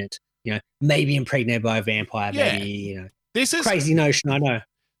pregnant, maybe impregnated by a vampire, maybe, This is crazy notion, I know.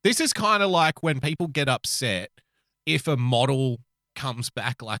 This is kind of like when people get upset if a model comes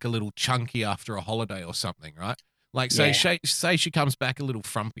back like a little chunky after a holiday or something, right? Like say she comes back a little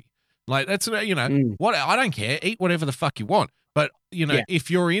frumpy. Like that's, what, I don't care, eat whatever the fuck you want. But,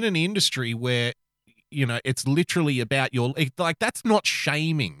 if you're in an industry where, it's literally about that's not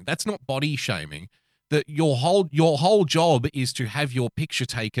shaming. That's not body shaming. That your whole job is to have your picture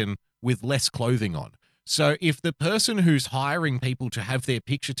taken with less clothing on. So if the person who's hiring people to have their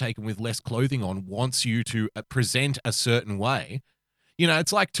picture taken with less clothing on wants you to present a certain way,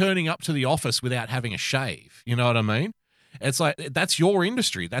 it's like turning up to the office without having a shave. You know what I mean? It's like, that's your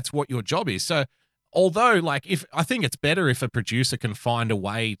industry. That's what your job is. So although, like, if I think it's better if a producer can find a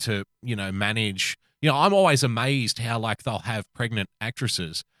way to, manage. I'm always amazed how, like, they'll have pregnant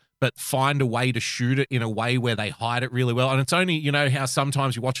actresses, but find a way to shoot it in a way where they hide it really well. And it's only, how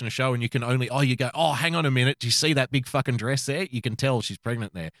sometimes you're watching a show and you can only, you go, hang on a minute. Do you see that big fucking dress there? You can tell she's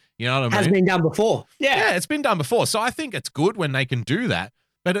pregnant there. You know what I mean? Has been done before. Yeah, it's been done before. So I think it's good when they can do that.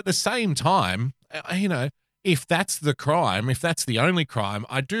 But at the same time, if that's the crime, if that's the only crime,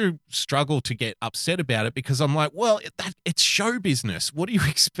 I do struggle to get upset about it because I'm like, well, it's show business. What do you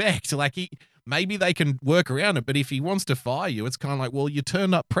expect? Like, maybe they can work around it, but if he wants to fire you, it's kind of like, well, you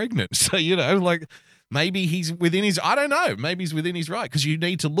turned up pregnant. So, like, maybe he's within his, I don't know, maybe he's within his right because you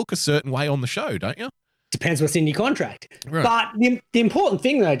need to look a certain way on the show, don't you? Depends what's in your contract. Right. But the important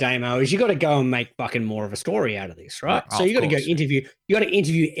thing, though, Damo, is you got to go and make fucking more of a story out of this, right? So you got to go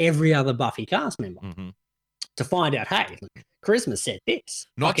interview every other Buffy cast member. Mm-hmm. To find out, hey, Charisma said this.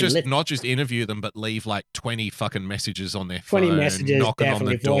 Not just interview them, but leave like 20 fucking messages on their phone. 20 messages, knocking on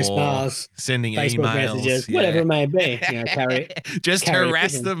the door, bars, sending Facebook emails, messages, whatever it may be.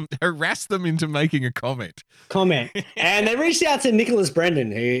 Harass them into making a comment. And they reached out to Nicholas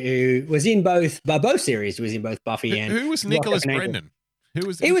Brendan, who was in both series. He was in both Buffy and. Who was Nicholas Brendan? Who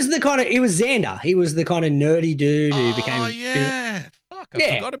was? He was Xander. He was the kind of nerdy dude who became. Oh yeah.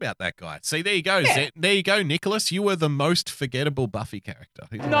 I forgot about that guy. See, there you go. Yeah. There you go, Nicholas. You were the most forgettable Buffy character.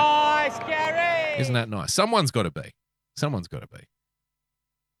 Nice, Gary. Isn't that nice? Someone's got to be. I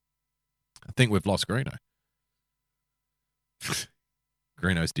think we've lost Greeno.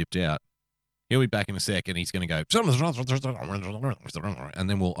 Greeno's dipped out. He'll be back in a second. He's going to go, and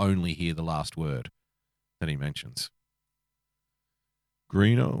then we'll only hear the last word that he mentions.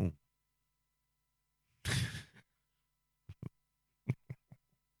 Greeno.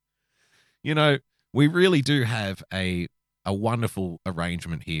 We really do have a wonderful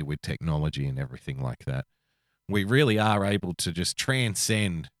arrangement here with technology and everything like that. We really are able to just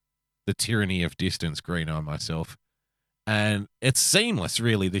transcend the tyranny of distance, Greeno and myself. And it's seamless,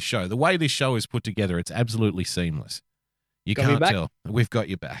 really, this show. The way this show is put together, it's absolutely seamless. You can't tell. We've got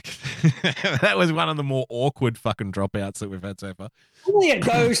you back. That was one of the more awkward fucking dropouts that we've had so far. Only it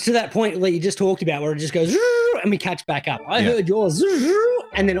goes to that point that you just talked about where it just goes and we catch back up. I heard yours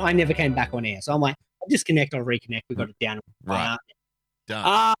and then I never came back on air. So I'm like, I'll disconnect, I'll reconnect. We got it down. Right.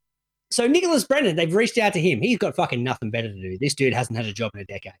 Done. So Nicholas Brendan, they've reached out to him. He's got fucking nothing better to do. This dude hasn't had a job in a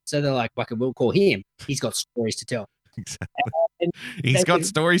decade. So they're like, fucking, we'll call him. He's got stories to tell. Exactly. He's got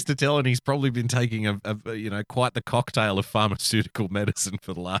stories to tell, and he's probably been taking quite the cocktail of pharmaceutical medicine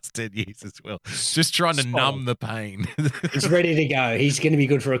for the last 10 years as well, just trying to numb the pain. He's ready to go. He's going to be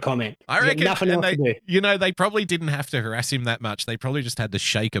good for a comment. I reckon. Nothing else to do. They probably didn't have to harass him that much. They probably just had to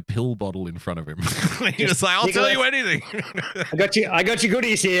shake a pill bottle in front of him. He was like, "I'll tell you anything." I got your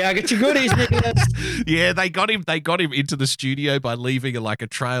goodies here. I got your goodies, Nicholas. Yeah, they got him into the studio by leaving a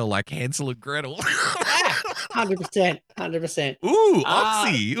trail like Hansel and Gretel. 100%. Ooh,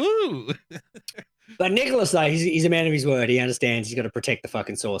 Oxy. Ooh. But Nicholas, though, he's a man of his word. He understands he's got to protect the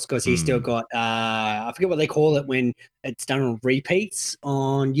fucking source because he's still got, I forget what they call it when it's done on repeats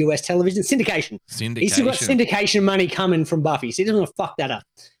on US television. Syndication. He's still got syndication money coming from Buffy, so he doesn't want to fuck that up.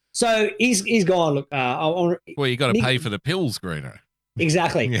 So he's gone, look. Well, you got to pay for the pills, Greeno.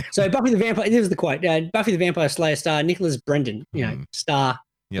 Exactly. Yeah. So Buffy the Vampire, this is the quote, Buffy the Vampire Slayer star Nicholas Brendan, star,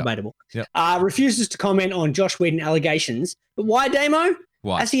 debatable, refuses to comment on Joss Whedon allegations. But why, Damo?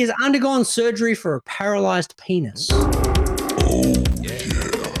 Why? As he has undergone surgery for a paralyzed penis. Oh, yeah.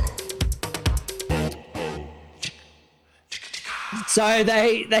 So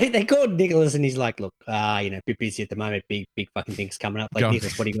they called Nicholas and he's like, look, a bit busy at the moment. Big fucking things coming up. Like,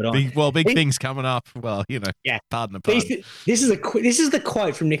 Nicholas, what do you got on? Big things coming up. Well, pardon the pun. This is the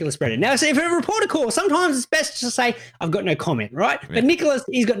quote from Nicholas Brennan. Now, so if a reporter calls, sometimes it's best to say, I've got no comment, right? Yeah. But Nicholas,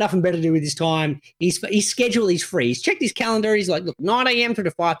 he's got nothing better to do with his time. He's scheduled, he's free. He's checked his calendar. He's like, look, 9 a.m. through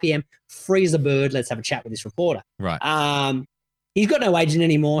to 5 p.m. Free as a bird. Let's have a chat with this reporter. Right. He's got no agent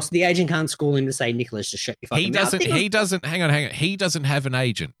anymore, so the agent can't school him to say, Nicholas, just shut your fucking mouth. He doesn't, hang on. He doesn't have an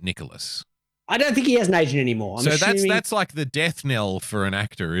agent, Nicholas. I don't think he has an agent anymore. So that's like the death knell for an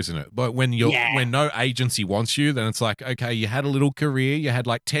actor, isn't it? But when when no agency wants you, then it's like, okay, you had a little career, you had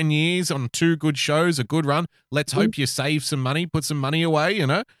like 10 years on 2 good shows, a good run. Let's hope you save some money, put some money away,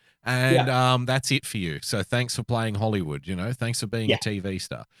 and that's it for you. So thanks for playing Hollywood, thanks for being a TV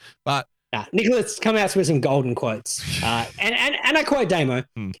star. But Nicholas come out with some golden quotes. And I quote Damo,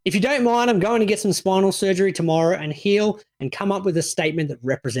 if you don't mind, I'm going to get some spinal surgery tomorrow and heal and come up with a statement that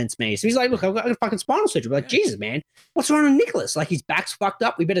represents me. So he's like, look, I've got a fucking spinal surgery. We're like, Jesus, man, what's wrong with Nicholas? Like, his back's fucked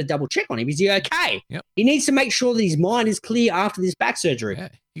up. We better double check on him. Is he okay? Yep. He needs to make sure that his mind is clear after this back surgery. Yeah.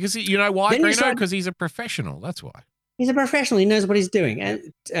 Because you know why, Greeno? Because he's a professional. That's why. He's a professional. He knows what he's doing.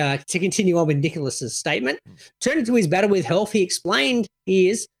 And to continue on with Nicholas's statement, turning to his battle with health, he explained he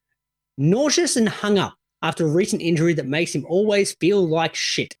is nauseous and hung up after a recent injury that makes him always feel like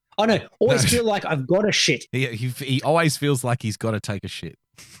shit. Oh, no, feel like I've got a shit. He always feels like he's got to take a shit.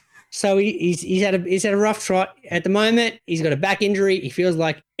 So he's had a rough trot at the moment. He's got a back injury. He feels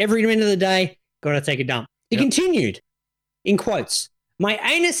like every minute of the day, got to take a dump. He continued, in quotes, my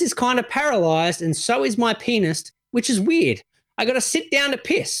anus is kind of paralyzed and so is my penis, which is weird. I got to sit down to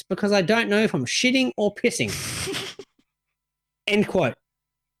piss because I don't know if I'm shitting or pissing. End quote.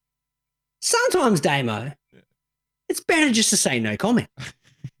 Sometimes, Damo, it's better just to say no comment.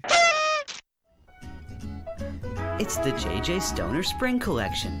 It's the JJ Stoner Spring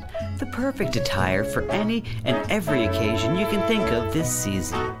Collection, the perfect attire for any and every occasion you can think of this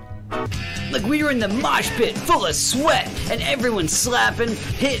season. Like we were in the mosh pit full of sweat and everyone's slapping,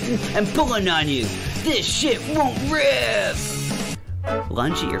 hitting, and pulling on you. This shit won't rip!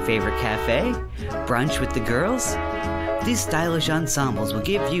 Lunch at your favorite cafe? Brunch with the girls? These stylish ensembles will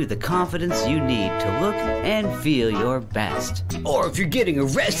give you the confidence you need to look and feel your best. Or if you're getting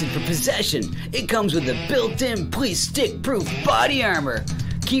arrested for possession, it comes with a built-in police stick-proof body armor.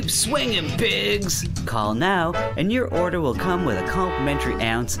 Keep swinging, pigs! Call now, and your order will come with a complimentary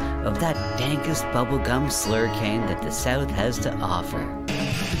ounce of that dankest bubblegum slurricane that the South has to offer.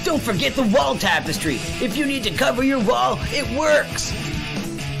 Don't forget the wall tapestry! If you need to cover your wall, it works!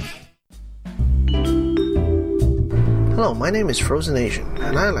 Hello, my name is Frozen Asian,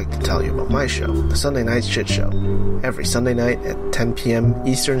 and I'd like to tell you about my show, The Sunday Night Shit Show, every Sunday night at 10 p.m.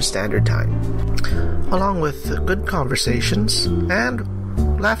 Eastern Standard Time. Along with good conversations and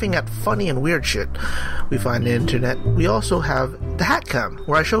laughing at funny and weird shit we find on the internet, we also have the Hat Cam,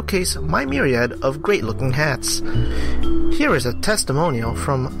 where I showcase my myriad of great-looking hats. Here is a testimonial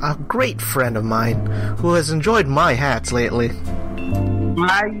from a great friend of mine who has enjoyed my hats lately.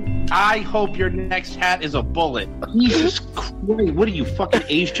 I hope your next hat is a bullet. Jesus Christ, what are you, fucking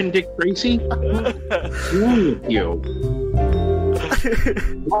Asian Dick Tracy? What's wrong with you?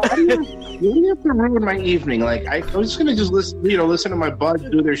 Why do you have to ruin my evening? Like, I was gonna just listen to my buds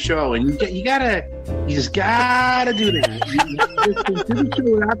do their show, and you just gotta do that. You do the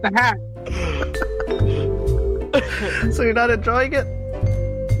show without the hat. So you're not enjoying it?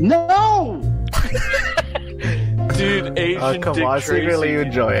 No! Dude, Asian come Dick on, Tracy. secretly you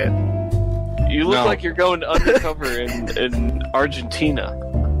enjoy it. You look like you're going undercover in Argentina,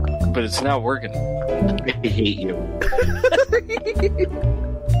 but it's not working. I hate you.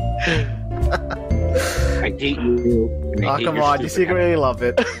 I hate you. Come on, you secretly love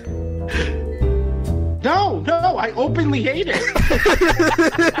it. No, I openly hate it.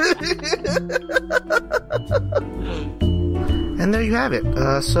 And there you have it.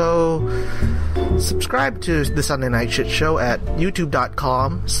 So subscribe to the Sunday Night Shit Show at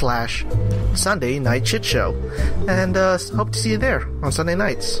youtube.com/Sunday Night Shit Show. And hope to see you there on Sunday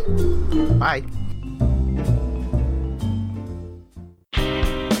nights. Bye.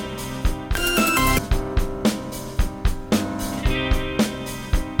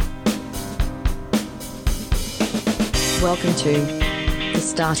 Welcome to The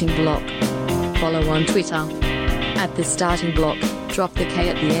Starting Block. Follow on Twitter at The Starting Block. Drop the K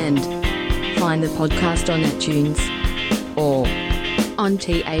at the end. Find the podcast on iTunes or on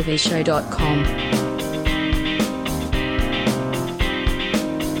tavshow.com.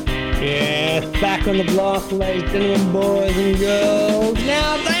 Yeah, back on the block, ladies and gentlemen, boys and girls.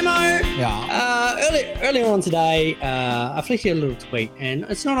 Now, Damo. Yeah. Earlier on today, I flicked you a little tweet, and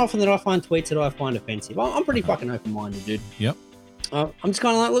it's not often that I find tweets that I find offensive. I'm pretty fucking open-minded, dude. Yep. I'm just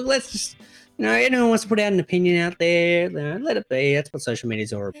kind of like, look, let's just, anyone wants to put out an opinion out there, let it be. That's what social media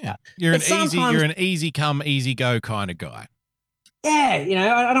is all about. You're an easy come, easy go kind of guy.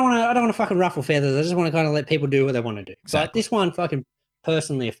 Yeah, I don't want to fucking ruffle feathers. I just want to kind of let people do what they want to do. Exactly. But this one fucking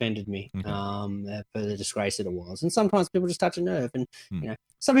personally offended me for the disgrace that it was. And sometimes people just touch a nerve, and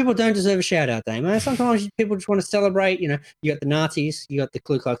some people don't deserve a shout out, Damo. Sometimes people just want to celebrate. You got the Nazis, you got the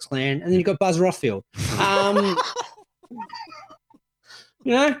Ku Klux Klan, and then you got Buzz Rothfield.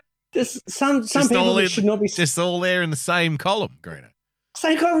 There's some people that should not be just all there in the same column, Greeno.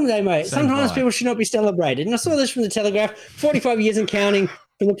 Same column, mate. Sometimes people should not be celebrated. And I saw this from the Telegraph. 45 years and counting.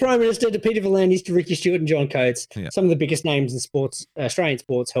 From the Prime Minister to Peter V'landys to Ricky Stewart and John Coates, Yeah. some of the biggest names in sports, Australian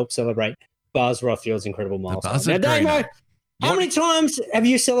sports, help celebrate Buzz Rothfield's incredible milestone. Buzz Now, of Damo, Greeno. how many times have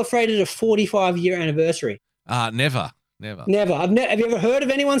you celebrated a 45-year anniversary? Never. Never. Have you ever heard of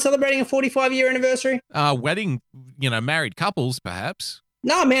anyone celebrating a 45-year anniversary? Wedding, married couples, perhaps.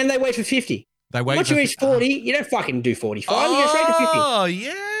 No, man, they wait for 50. They wait Once for you reach 40, you don't fucking do 45. You go straight to 50. Oh,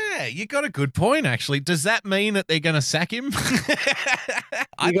 yeah. You got a good point, actually. Does that mean that they're going to sack him?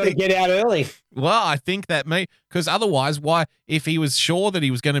 You got to get out early. Well, I think that may, because otherwise, why, if he was sure that he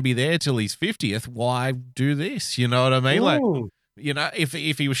was going to be there till his 50th, why do this? You know what I mean? Like, Ooh.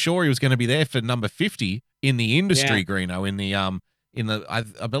 if he was sure he was going to be there for number 50 in the industry, Yeah. Greeno, in the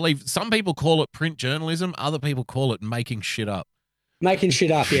I believe some people call it print journalism, other people call it making shit up. Making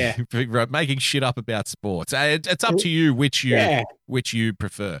shit up, yeah. Making shit up about sports. It's up to you which you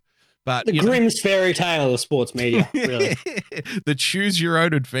prefer. But The Grimm's fairy tale of sports media, really. the choose your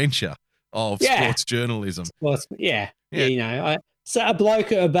own adventure of sports journalism. Sports, so a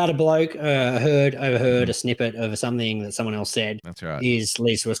bloke overheard a snippet of something that someone else said. That's right. Leads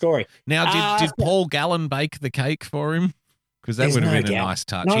to a story. Now, did Paul Gallen bake the cake for him? Because that There's would have no been a doubt. nice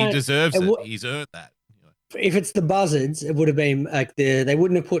touch. No, He deserves it it. would- He's earned that. If it's the Buzzards, it would have been like they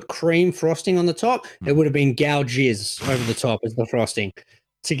wouldn't have put cream frosting on the top. It would have been gouges over the top as the frosting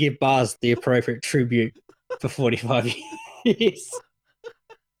to give Buzz the appropriate tribute for 45 years.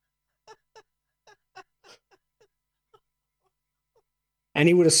 And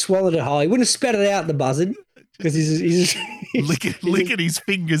he would have swallowed it whole. He wouldn't have spat it out, the Buzzard, because he's licking his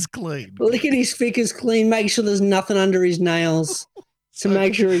fingers clean. Licking his fingers clean, make sure there's nothing under his nails to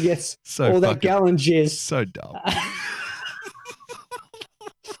make sure he gets so all that fucking- gallon jizz. So dumb.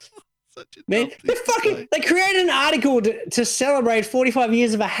 Man, they created an article to celebrate 45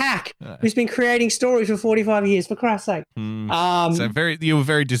 years of a hack who's been creating stories for 45 years, for Christ's sake. So you were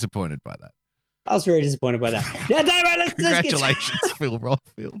very disappointed by that. I was very disappointed by that. Yeah, Damo, let's Congratulations, Phil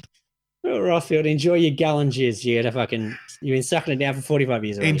Rothfield. Phil Rothfield, enjoy your gallon jizz. You've been sucking it down for 45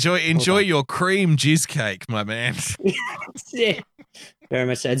 years already. Enjoy your cream jizz cake, my man. Yeah, very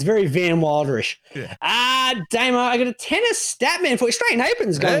much so. It's very Van Wilderish. Yeah. Damo, I got a tennis stat man for you. Australian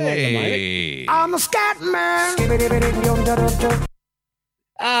Open's going on at the moment. I'm a scat man.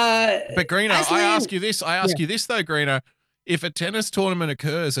 But Greeno, Aslan- I ask you this though, Greeno. If a tennis tournament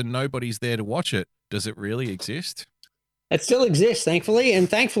occurs and nobody's there to watch it, does it really exist? It still exists, thankfully, and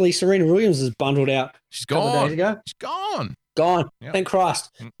thankfully Serena Williams is bundled out. She's a couple of gone. days ago. She's gone. Yep. Thank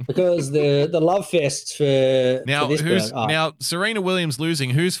Christ, because the love fest for this bird, now Serena Williams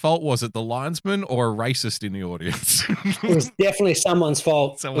losing? Whose fault was it? The linesman or a racist in the audience? it was definitely someone's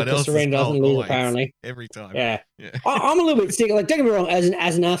fault. Someone because else's Serena doesn't fault, lose always. apparently. Every time. Yeah. I'm a little bit sick. Like, don't get me wrong, as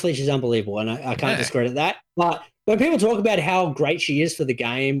an athlete, she's unbelievable, and I can't discredit that. But when people talk about how great she is for the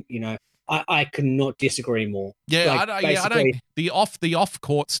game, I could not disagree more. Yeah, Like, I don't. basically- The off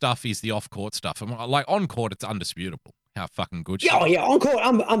court stuff is the off court stuff. Like on court, it's undisputable how fucking good she Yeah, is. on court,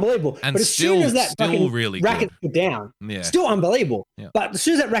 unbelievable. And but as soon as that still fucking really racket's put down, Yeah. still unbelievable. Yeah. But as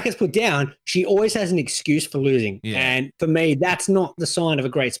soon as that racket's put down, she always has an excuse for losing. Yeah. And for me, that's not the sign of a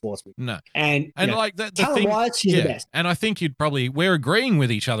great sportsman. No. And like the thing, talent-wise, she's the best. And I think we're agreeing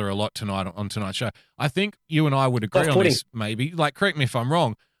with each other a lot tonight on tonight's show. I think you and I would agree on Off-putting. this, maybe. Like, correct me if I'm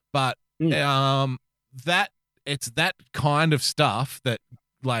wrong, but that it's that kind of stuff that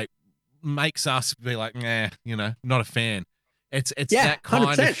like makes us be like, nah, not a fan. It's that kind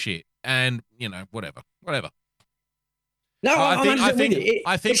 100%. of shit, and whatever. No, I think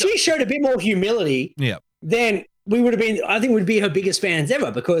if she showed a bit more humility, Yeah. then we would have been, I think we'd be her biggest fans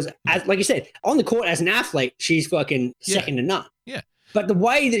ever because, as like you said, on the court as an athlete, she's fucking second to none. Yeah. But the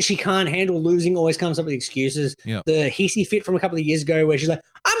way that she can't handle losing always comes up with excuses. Yeah. The hissy fit from a couple of years ago where she's like,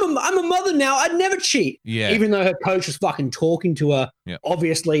 I'm a mother now. I'd never cheat. Yeah. Even though her coach was fucking talking to her, Yeah.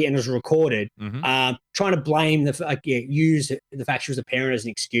 obviously, and it was recorded, Mhm. trying to blame use the fact she was a parent as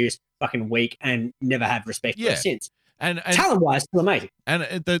an excuse, fucking weak, and never had respect for Yeah. her since. And talent-wise, still amazing. And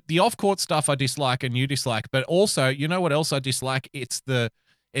the off-court stuff I dislike and you dislike, but also, you know what else I dislike? It's the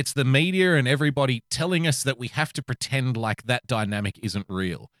media and everybody telling us that we have to pretend like that dynamic isn't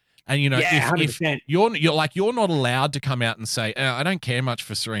real. And Yeah, if 100%. you're not allowed to come out and say, I don't care much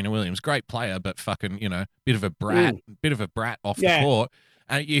for Serena Williams, great player, but fucking bit of a brat off the Yeah. court.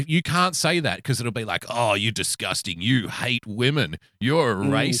 And you can't say that because it'll be like, oh, you disgusting, you hate women, you're a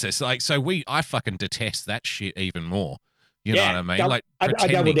racist. Like, so I fucking detest that shit even more. You know what I mean? Like, I double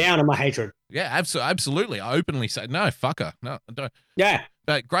pretending. down on my hatred. Yeah, absolutely. I openly say, no, fuck her. No, I don't. Yeah.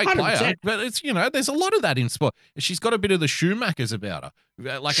 But great 100%. player. But it's, there's a lot of that in sport. She's got a bit of the Schumachers about her.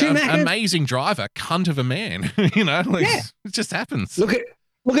 Like an Schumacher? amazing driver, cunt of a man. It just happens. Look at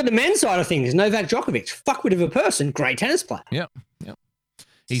Look at the men's side of things. Novak Djokovic, fuckwit of a person, great tennis player. Yep.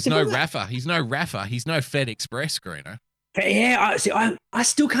 He's no Rafa. He's no Fed Express, Greeno. But yeah, I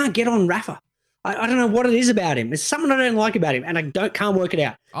still can't get on Rafa. I don't know what it is about him. There's something I don't like about him, and I can't work it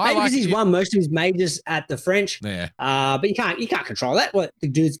out. Maybe because he's won most of his majors at the French. Yeah. But you can't control that. What, the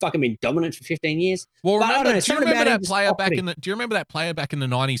dude's fucking been dominant for 15 years. Well, but do you remember that player back in the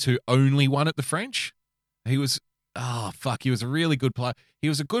 90s who only won at the French? He was he was a really good player. He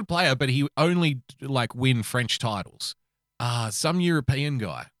was a good player, but he only win French titles. Some European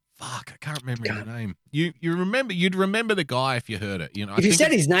guy. Fuck, I can't remember his name. You'd remember the guy if you heard it. If you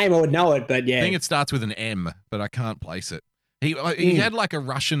said his name, I would know it. But yeah, I think it starts with an M, but I can't place it. He had like a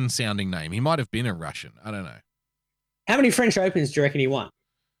Russian sounding name. He might have been a Russian. I don't know. How many French Opens do you reckon he won?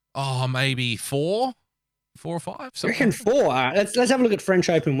 Oh, maybe 4 or 5. I reckon 4. Let's have a look at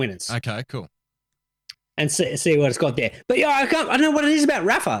French Open winners. Okay, cool. And see what it's got there. But yeah, I don't know what it is about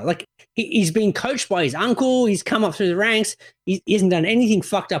Rafa. Like he's been coached by his uncle. He's come up through the ranks. He hasn't done anything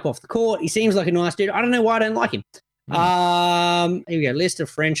fucked up off the court. He seems like a nice dude. I don't know why I don't like him. Here we go. List of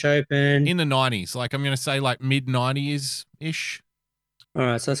French Open in the 90s. Like I'm going to say mid 90s ish. All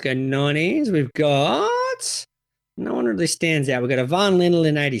right, so let's go 90s. We've got no one really stands out. We've got Ivan Lendl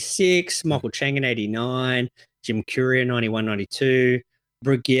in 86, Michael Chang in 89, Jim Courier 91, 92,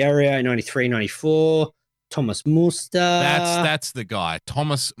 Bruguera in 93, 94. Thomas Muster. That's the guy.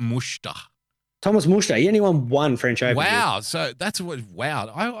 Thomas Muster. He only won 1 French Open. Wow. So that's what.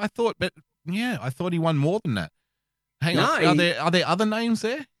 Wow. I thought, but yeah, I thought he won more than that. Hang on. Are there other names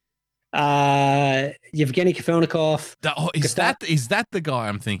there? Yevgeny Kafelnikov. Is that the guy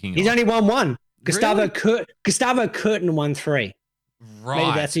I'm thinking? He's only won 1. Really? Gustavo Kuerten won 3. Right.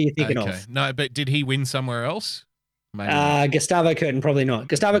 Maybe that's who you're thinking of. No, but did he win somewhere else? Gustavo Kuerten, probably not.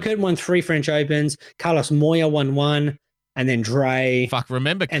 Gustavo Kuerten won 3 French Opens. Carlos Moya won 1, and then Dre. Fuck,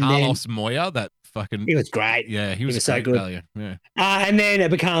 remember Carlos Moya? That fucking. He was great. Yeah, he was so good. Value. Yeah. And then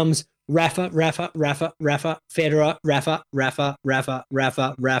it becomes Rafa, Federer, Rafa,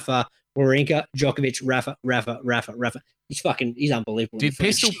 Wawrinka, Djokovic, Rafa. He's unbelievable.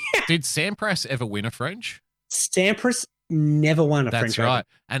 Did Sampras ever win a French? Sampras never won a French Open. That's right.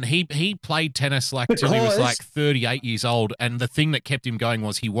 And he played tennis till he was 38 years old. And the thing that kept him going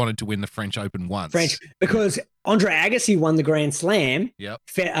was he wanted to win the French Open once. Because Andre Agassi won the Grand Slam. Yep.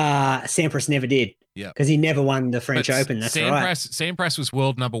 Sampras never did. Yeah. Because he never won the French Open. That's right. Sampras was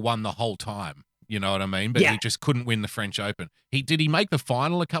world number 1 the whole time. You know what I mean? But he just couldn't win the French Open. Did he make the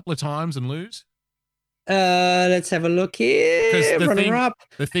final a couple of times and lose? Let's have a look here.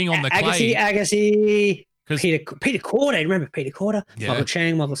 The thing on the clay. Agassi. Peter Korda. Remember Peter Korda? Yeah. Michael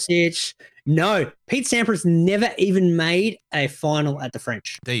Chang, Michael Sitch. No, Pete Sampras never even made a final at the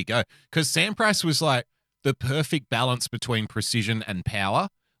French. There you go. Because Sampras was like the perfect balance between precision and power.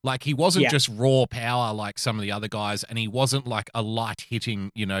 Like he wasn't just raw power like some of the other guys, and he wasn't like a light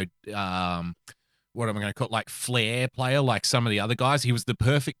hitting, what am I going to call it? Like flair player like some of the other guys. He was the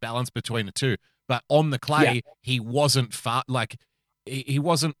perfect balance between the two. But on the clay, he wasn't he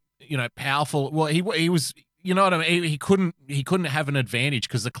wasn't, powerful. Well, he was, you know what I mean? He couldn't have an advantage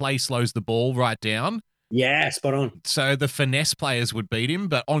because the clay slows the ball right down. Yeah, spot on. So the finesse players would beat him,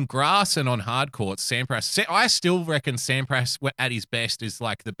 but on grass and on hard courts, Sampras, I still reckon Sampras at his best is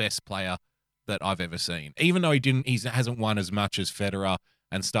like the best player that I've ever seen. Even though he hasn't won as much as Federer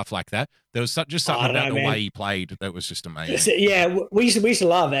and stuff like that. There was just something about the way he played that was just amazing. Yeah, we used to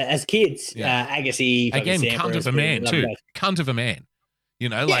love it as kids. Agassi, again, Sampras, cunt of a man too. Cunt of a man.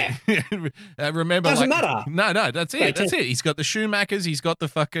 Remember, doesn't matter. No, that's it. That's it. He's got the Schumachers. He's got the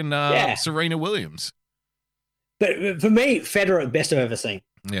fucking Serena Williams. But for me, Federer, the best I've ever seen.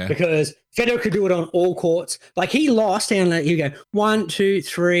 Yeah. Because Federer could do it on all courts. Like he lost, and here you go, 1, 2,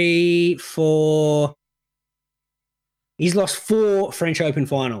 3, 4. He's lost 4 French Open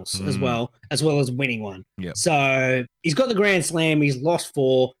finals as well as winning 1. Yep. So he's got the Grand Slam. He's lost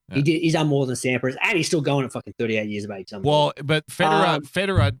 4. Yep. He's done more than Sampras, and he's still going at fucking 38 years of age. Well, but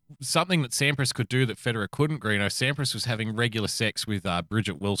Federer, something that Sampras could do that Federer couldn't, Greeno. Sampras was having regular sex with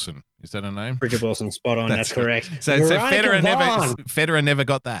Bridget Wilson. Is that her name? Bridget Wilson, spot on. That's correct. So Federer never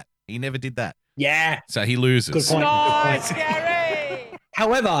got that. He never did that. Yeah. So he loses. Good point. Nice, Gary.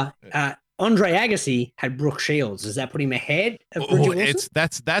 However, Andre Agassi had Brooke Shields. Does that put him ahead of Bridget Wilson?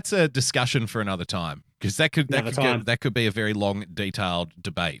 That's a discussion for another time because that could be a very long, detailed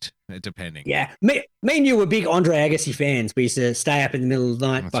debate, depending. Yeah, me and you were big Andre Agassi fans. We used to stay up in the middle of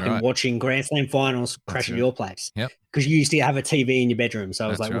the night, watching Grand Slam finals, crashing your place. Yep. Because you used to have a TV in your bedroom, so I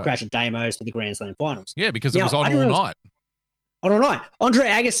was we'll crash at Damos for the Grand Slam finals. Yeah, because it was on all night. On all night. Andre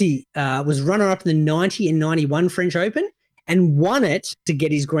Agassi was runner-up in the 90 and 91 French Open. and won it to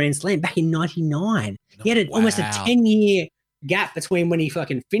get his Grand Slam back in '99. He had almost a 10-year gap between when he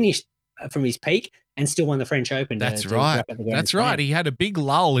fucking finished from his peak and still won the French Open. That's right. That's right. He had a big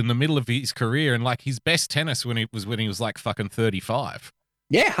lull in the middle of his career, and like his best tennis when he was like fucking 35.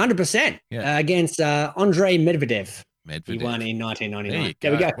 Yeah, 100%. Yeah. Against Andrei Medvedev. He won in 1999.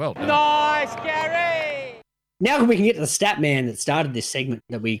 There we go. Well done. Nice, Gary. Now we can get to the stat man that started this segment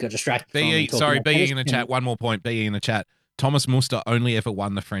that we got distracted from. BE in the chat. One more point. BE in the chat. Thomas Muster only ever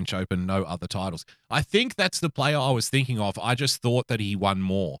won the French Open, no other titles. I think that's the player I was thinking of. I just thought that he won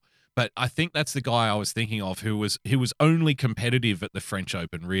more. But I think that's the guy I was thinking of who was only competitive at the French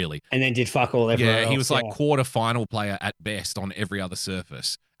Open, really. And then did fuck all everywhere else. He was like quarter-final player at best on every other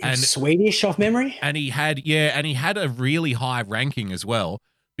surface. And Swedish off memory? And he had a really high ranking as well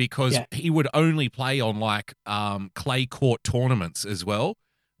because he would only play on like clay court tournaments as well.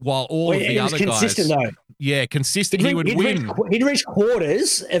 While all of the other guys, consistent though. Yeah, consistent. He would win. He'd reach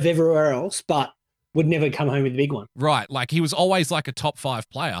quarters of everywhere else, but would never come home with the big one. Right, like he was always like a top 5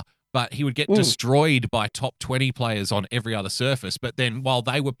 player, but he would get destroyed by top 20 players on every other surface. But then while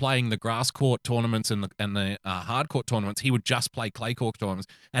they were playing the grass court tournaments and the hard court tournaments, he would just play clay court tournaments.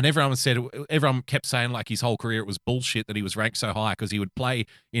 And everyone kept saying like his whole career it was bullshit that he was ranked so high because he would play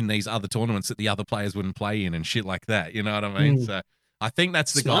in these other tournaments that the other players wouldn't play in and shit like that. You know what I mean? So I think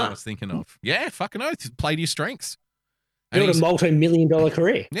that's the guy I was thinking of. Yeah, fucking oath. Play to your strengths. Built a multi-million-dollar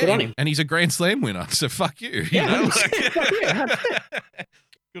career. Yeah, Good on him. And he's a Grand Slam winner, so fuck you. You know?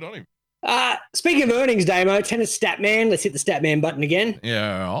 Good on him. Speaking of earnings, Damo, tennis stat man. Let's hit the stat man button again.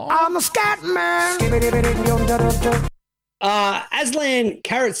 Yeah. I'm a stat man. Aslan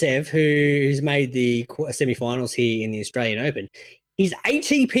Karatsev, who's made the semi-finals here in the Australian Open, his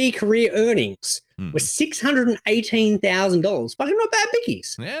ATP career earnings were $618,000. Fucking not bad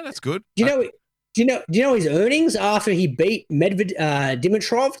bickies. Yeah, that's good. Do you know his earnings after he beat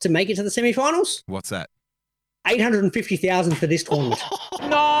Dimitrov to make it to the semi-finals? What's that? $850,000 for this tournament.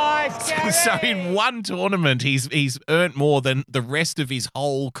 Nice, Gary. So in one tournament, he's earned more than the rest of his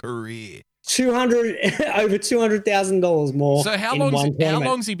whole career. Over $200,000 more. So how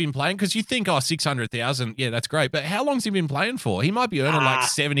long's he been playing? Because you think, $600,000, yeah, that's great. But how long's he been playing for? He might be earning like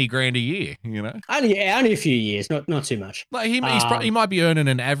 $70,000 a year. You know, only a few years, not too much. Like he might be earning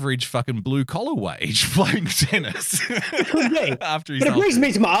an average fucking blue collar wage playing tennis. Could be. But it brings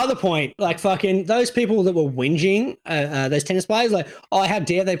me to my other point. Like fucking those people that were whinging, those tennis players, like, how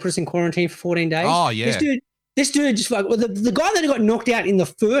dare they put us in quarantine for 14 days? Oh yeah. This dude just the guy that got knocked out in the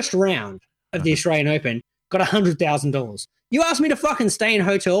first round of the Australian Open got $100,000. You asked me to fucking stay in a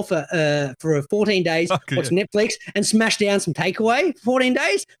hotel for 14 days, watch Netflix, and smash down some takeaway for 14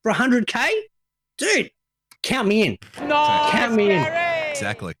 days for $100K? Dude, count me in. Count me in.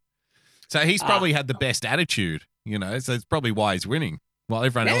 Exactly. So he's probably had the best attitude, you know, so it's probably why he's winning. While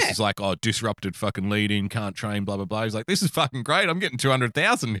everyone else is like, disrupted fucking leading, can't train, blah, blah, blah. He's like, this is fucking great. I'm getting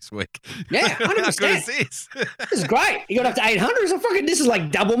 $200,000 this week. Yeah, 100%. How good is this? This is great. You got up to 800. So fucking, this is like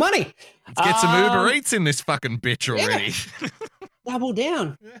double money. Let's get some Uber Eats in this fucking bitch already. Yeah. Double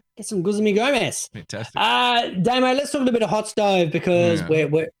down. Get some Guzmi Gomez. Fantastic. Damo, let's talk a little bit of hot stove because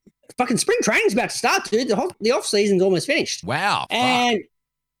we're fucking spring training's about to start, dude. The off season's almost finished. Wow. And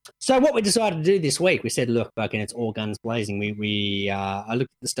so what we decided to do this week, we said, look, fucking, it's all guns blazing. I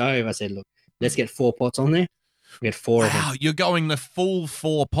looked at the stove. I said, look, let's get 4 pots on there. We had 4 of them. Wow, you're going the full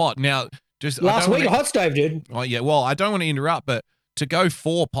 4 pot now. Just last week, a hot stove, dude. Oh yeah. Well, I don't want to interrupt, but to go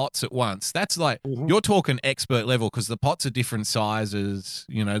 4 pots at once, that's like you're talking expert level because the pots are different sizes.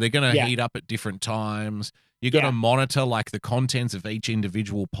 You know, they're going to heat up at different times. You got to monitor like the contents of each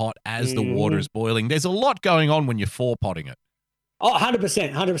individual pot as the water is boiling. There's a lot going on when you're 4 potting it. Oh,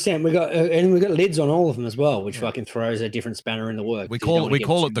 100%. We got lids on all of them as well, which fucking throws a different spanner in the works. We call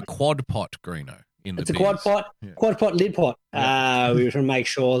it the quad pot, Greeno. It's a quad pot, lid pot. We want to make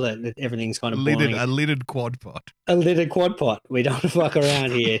sure that everything's kind of boiling. A lidded quad pot. A lidded quad pot. We don't fuck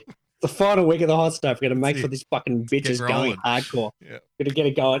around here. The final week of the hot stuff. We're going to make sure this fucking bitch is going hardcore. Yeah. Going to get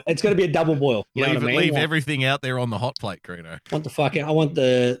it going. It's going to be a double boil. You know what I mean? Leave everything out there on the hot plate, Greeno. I want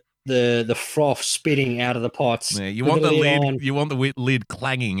the froth spitting out of the pots. Yeah, you want the lid. You want the lid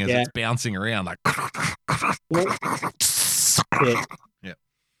clanging as it's bouncing around like. Yeah.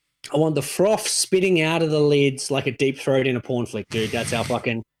 I want the froth spitting out of the lids like a deep throat in a porn flick, dude. That's how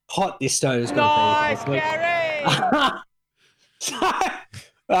fucking hot this stove is going to be. Nice, Gary.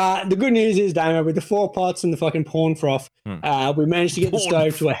 The good news is, Damo, with the 4 pots and the fucking porn froth, we managed to get the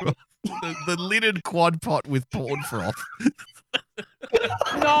stove to the lidded quad pot with porn froth.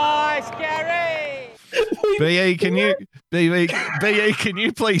 Nice, Gary. BE, can BE, can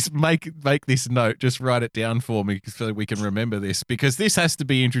you please make this note? Just write it down for me so we can remember this, because this has to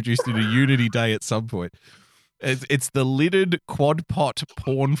be introduced into Unity Day at some point. It's the lidded quad pot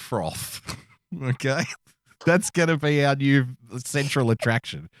porn froth. Okay, that's going to be our new central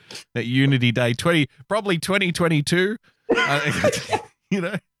attraction at Unity Day probably 2022.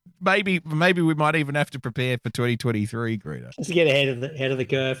 Maybe we might even have to prepare for 2023, Greta. Just get ahead of the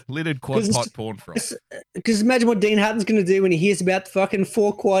curve. Lidded quad pot porn froth. Because imagine what Dean Hutton's going to do when he hears about the fucking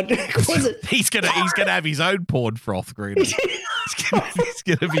 4 quad. He's gonna have his own porn froth, Greta. He's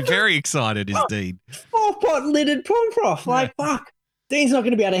gonna be very excited, is Dean. 4 pot lidded porn froth. Like fuck. Dean's not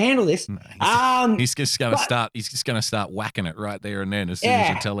going to be able to handle this. No, he's just going to start. He's just going to start whacking it right there and then as soon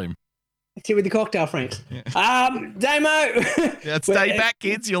as you tell him. Let's hit with the cocktail, Franks. Yeah. Damo. Yeah, stay back,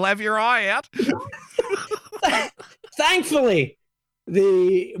 kids. You'll have your eye out. Thankfully,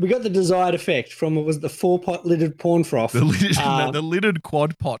 we got the desired effect from it was the 4 pot lidded porn froth. The lidded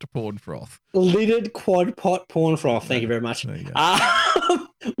quad pot porn froth. Lidded quad pot porn froth. Thank you very much.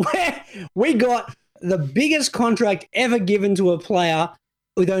 Where we got the biggest contract ever given to a player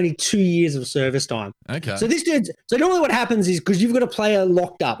with only 2 years of service time. Okay. So normally what happens is, because you've got a player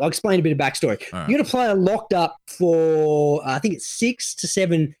locked up, I'll explain a bit of backstory. Right. You got a player locked up for, I think it's 6 to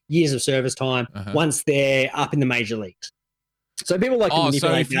 7 years of service time once they're up in the major leagues. So people like to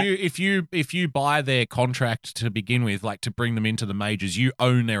manipulate so if you buy their contract to begin with, like to bring them into the majors, you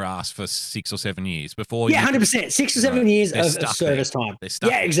own their ass for 6 or 7 years before. 100%. 6 to 7 years of service time.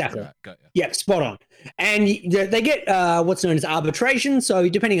 Yeah, exactly. Right, yeah, spot on. And they get what's known as arbitration. So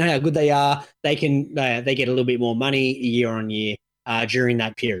depending on how good they are, they get a little bit more money year on year during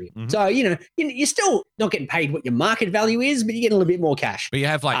that period. Mm-hmm. So you're still not getting paid what your market value is, but you get a little bit more cash. But you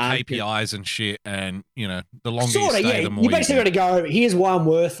have like KPIs and shit, and the longer you stay, the more you basically got to go. Here's why I'm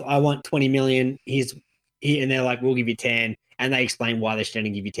worth. I want 20 million. And they're like, we'll give you 10, and they explain why they're going to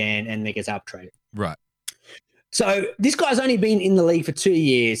give you 10, and it gets arbitrated. Right. So this guy's only been in the league for 2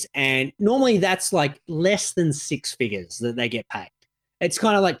 years, and normally that's like less than 6 figures that they get paid. It's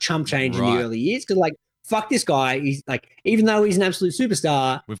kind of like chump change in the early years, because like, fuck this guy. He's like, even though he's an absolute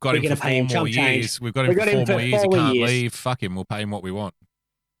superstar, we've got him for 4 more years. We've got him for 4 more years. He can't leave. Fuck him. We'll pay him what we want.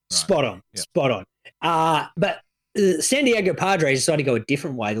 Right. Spot on. But San Diego Padres decided to go a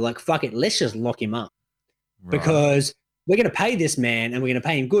different way. They're like, fuck it, let's just lock him up because we're going to pay this man and we're going to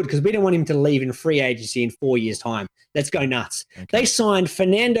pay him good because we don't want him to leave in free agency in 4 years' time. Let's go nuts. Okay. They signed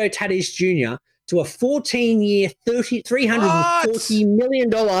Fernando Tatis Jr. to a 14-year, $340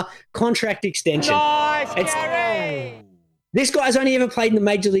 million contract extension. Nice, this guy's only ever played in the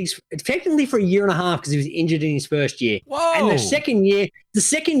major leagues technically for a year and a half because he was injured in his first year. Whoa. And the second year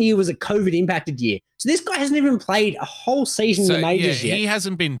was a COVID-impacted year. So this guy hasn't even played a whole season in the majors yet. He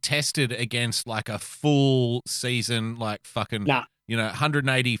hasn't been tested against like a full season, like fucking,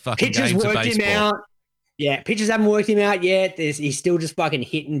 180 fucking pitchers games of worked baseball. him out. Yeah, pitchers haven't worked him out yet. He's still just fucking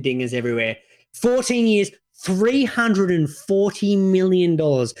hitting dingers everywhere. 14 years, $340 million.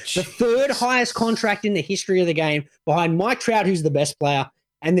 The third highest contract in the history of the game behind Mike Trout, who's the best player,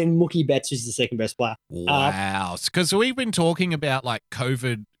 and then Mookie Betts, who's the second best player. Wow. Because we've been talking about like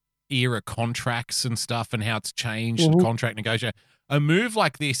COVID era contracts and stuff and how it's changed and contract negotiation. A move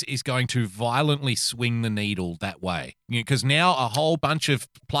like this is going to violently swing the needle that way, because now a whole bunch of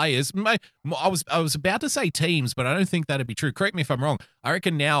players. I was about to say teams, but I don't think that'd be true. Correct me if I'm wrong. I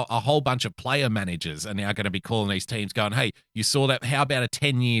reckon now a whole bunch of player managers are now going to be calling these teams, going, "Hey, you saw that? How about a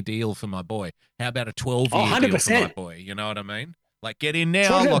 10-year deal for my boy? How about a 12-year deal for my boy?" You know what I mean? Like, get in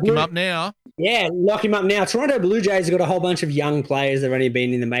now, lock him up now. Yeah, lock him up now. Toronto Blue Jays have got a whole bunch of young players that have only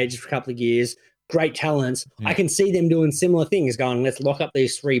been in the majors for a couple of years. Great talents. Yeah. I can see them doing similar things, going, let's lock up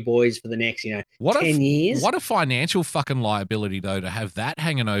these 3 boys for the next, 10 years. What a financial fucking liability, though, to have that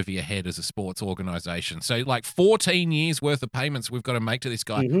hanging over your head as a sports organization. So, like, 14 years worth of payments we've got to make to this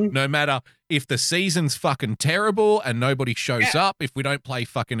guy, no matter if the season's fucking terrible and nobody shows up, if we don't play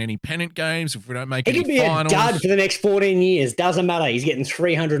fucking any pennant games, if we don't make any finals. He could be a dud for the next 14 years. Doesn't matter. He's getting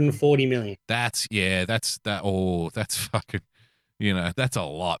 $340 million. That's fucking... that's a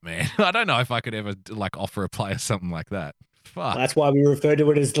lot, man. I don't know if I could ever offer a player something like that. Fuck. That's why we refer to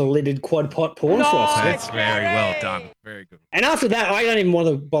it as the lidded quad pot porn froth. That's very well done. Very good. And after that, I don't even want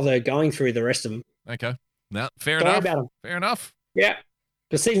to bother going through the rest of them. Okay. No, fair Don't enough. worry about them. Fair enough. Yeah.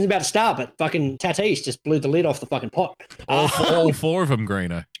 The season's about to start, but fucking Tatis just blew the lid off the fucking pot. All 4 of them,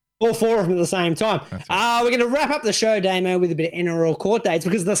 Greeno. All 4 of them at the same time. We're going to wrap up the show, Damo, with a bit of NRL court dates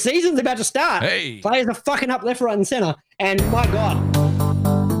because the season's about to start. Hey. Players are fucking up left, right, and center. And my God,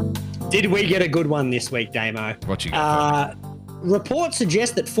 did we get a good one this week, Damo? What you got? Reports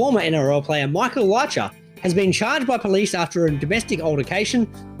suggest that former NRL player Michael Leitcher has been charged by police after a domestic altercation.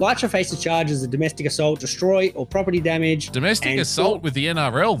 Leitcher faces charges of domestic assault, destroy, or property damage. Domestic assault with the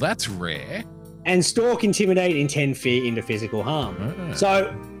NRL, that's rare. And stalk, intimidate, intend fear into physical harm. Oh.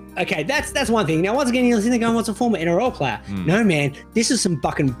 So, okay, that's one thing. Now, once again, you're sitting there going, what's a former NRL player? No, man, this is some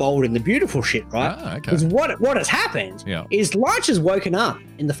fucking bold and the beautiful shit, right? Ah, okay. Because what has happened is Leitcher's woken up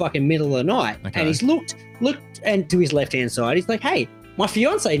in the fucking middle of the night, and he's looked and to his left-hand side. He's like, hey, my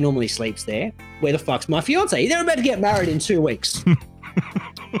fiance normally sleeps there. Where the fuck's my fiance? They're about to get married in 2 weeks.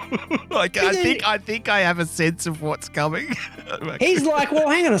 I think I have a sense of what's coming. He's like, well,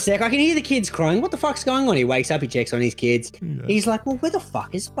 hang on a sec. I can hear the kids crying. What the fuck's going on? He wakes up, he checks on his kids. Yeah. He's like, well, where the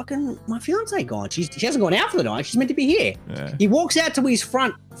fuck is fucking my fiance gone? She hasn't gone out for the night. She's meant to be here. Yeah. He walks out to his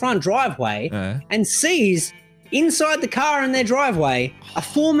front driveway and sees inside the car in their driveway a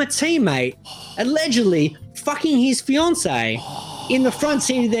former teammate allegedly fucking his fiance in the front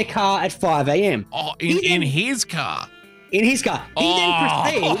seat of their car at 5 a.m. Oh, in his car. In his car. He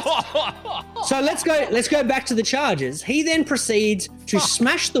then proceeds. So let's go back to the charges. He then proceeds to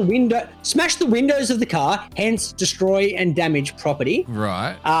smash the windows of the car, hence destroy and damage property.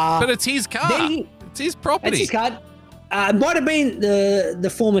 Right. But it's his car. It's his property. It's his car. It might have been the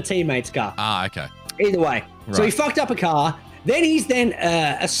former teammate's car. Okay. Either way. Right. So he fucked up a car. Then he's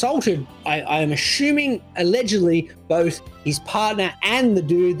assaulted, I am assuming, allegedly, both his partner and the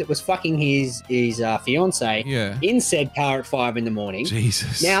dude that was fucking his fiance in said car at 5 a.m.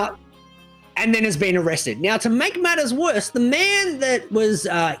 Jesus. Now, and then has been arrested. Now, to make matters worse, the man that was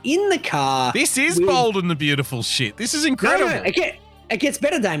in the car... This is bold and the beautiful shit. This is incredible. No, it gets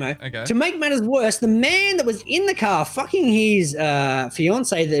better, Damo. Okay. To make matters worse, the man that was in the car fucking his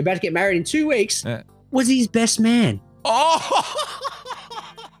fiance that they're about to get married in 2 weeks was his best man. Oh,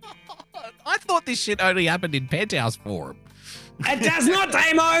 I thought this shit only happened in Penthouse Forum. It does not,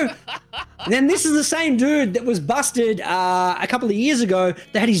 Damo. And then this is the same dude that was busted a couple of years ago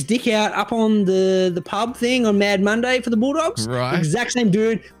that had his dick out up on the pub thing on Mad Monday for the Bulldogs. Right. The exact same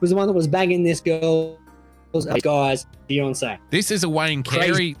dude was the one that was banging this guy's fiance. This is a Wayne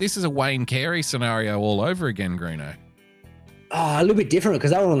Carey. This is a Wayne Carey scenario all over again, Greeno. Oh, a little bit different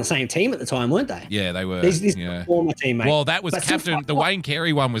because they were on the same team at the time, weren't they? Yeah, they were. These former teammate. Well, that was captain. The Wayne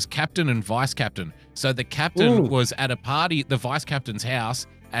Carey one was captain and vice captain. So the captain was at a party at the vice captain's house,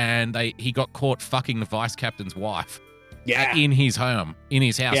 and he got caught fucking the vice captain's wife. Yeah. In his home, in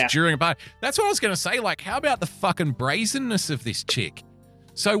his house during a party. That's what I was going to say. Like, how about the fucking brazenness of this chick?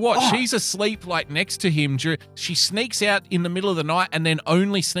 So what? She's asleep like next to him. She sneaks out in the middle of the night and then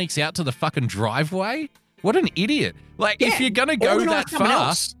only sneaks out to the fucking driveway. What an idiot. Like, if you're going to go that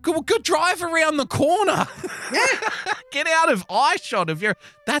far, go drive around the corner. Yeah. Get out of eye shot of your...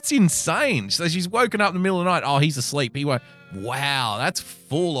 That's insane. So she's woken up in the middle of the night. Oh, he's asleep. He won't... Wow, that's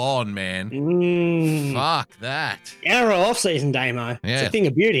full on, man. Fuck that. NRL off-season, Damo. It's a thing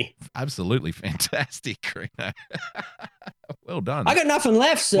of beauty. Absolutely fantastic, Greeno. Well done. I got nothing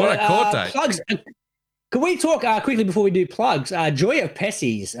left, so... What a court date. Plugs... Can we talk quickly before we do plugs? Joy of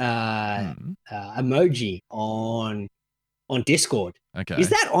Pessie's emoji on Discord. Okay. Is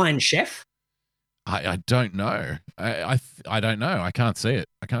that Iron Chef? I don't know. I don't know. I can't see it.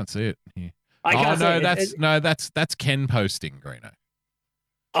 I can't see it. Here. That's Ken posting, Greeno.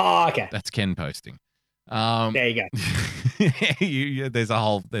 Oh, okay. That's Ken posting. There you go. There's a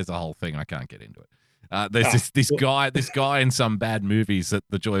whole thing. I can't get into it. There's this guy in some bad movies that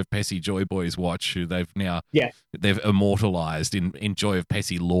the Joy of Pessie Joy Boys watch, who they've immortalized in Joy of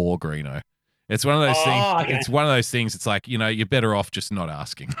Pessie lore, Greeno. It's one of those things. Okay. It's one of those things. It's like, you're better off just not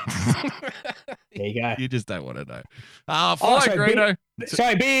asking. There you go. You just don't want to know. Follow Greeno.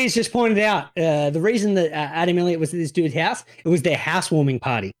 Beers just pointed out the reason that Adam Elliott was at this dude's house. It was their housewarming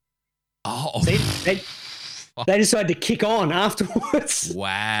party. Oh, see, they decided to kick on afterwards.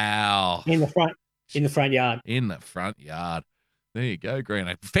 Wow. In the front yard. In the front yard. There you go,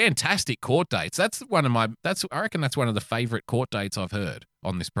 Greeno. Fantastic court dates. I reckon that's one of the favorite court dates I've heard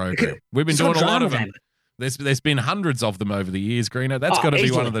on this program. We've been doing a lot of them. There's been hundreds of them over the years, Greeno. That's got to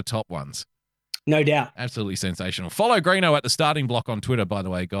be one of the top ones. No doubt. Absolutely sensational. Follow Greeno at The Starting Block on Twitter, by the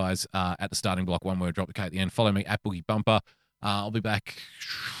way, guys. At The Starting Block, one word, drop the K at the end. Follow me at Boogie Bumper. I'll be back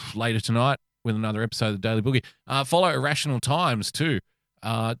later tonight with another episode of the Daily Boogie. Follow Irrational Times too.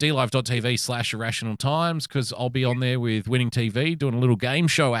 DLive.tv/Irrational Times, because I'll be on there with Winning TV doing a little game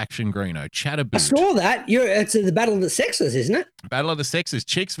show action, Greeno. Chatterboot. I saw that. It's the Battle of the Sexes, isn't it? Battle of the Sexes.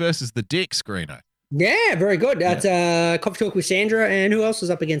 Chicks versus the dicks, Greeno. Yeah, very good. That's Coffee Talk with Sandra, and who else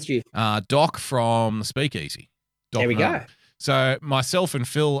is up against you? Doc from the Speakeasy. There we go. So myself and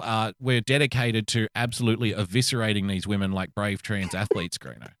Phil, we're dedicated to absolutely eviscerating these women like brave trans athletes,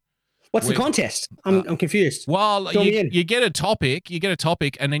 Greeno. What's the contest? I'm confused. Well, you get a topic,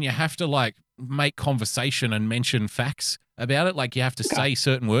 and then you have to like make conversation and mention facts about it. Like you have to say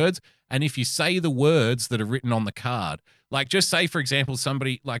certain words, and if you say the words that are written on the card, like just say for example,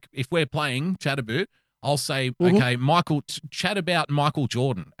 somebody like if we're playing Chat-A-Boot, I'll say, okay, Michael, chat about Michael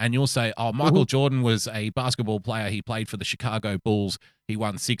Jordan, and you'll say, oh, Michael Jordan was a basketball player. He played for the Chicago Bulls. He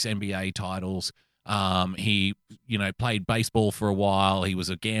won 6 NBA titles. He, played baseball for a while. He was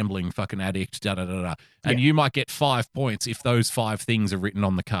a gambling fucking addict, And you might get 5 points if those 5 things are written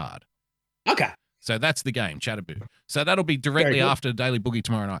on the card. Okay. So that's the game, Chat-A-Boot. So that'll be directly after Daily Boogie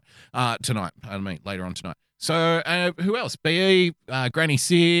later on tonight. So who else? BE, Granny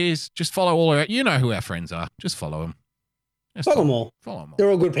Sears. Just follow all our, you know who our friends are. Just follow them. Follow them all.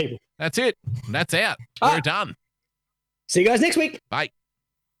 They're all good people. That's it. That's out. We're done. See you guys next week. Bye.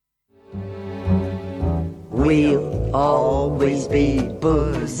 We'll always be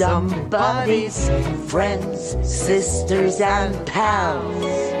bosom buddies, friends, sisters, and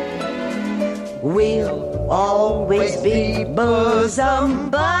pals. We'll always be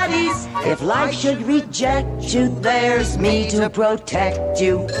bosom buddies. If life should reject you, there's me to protect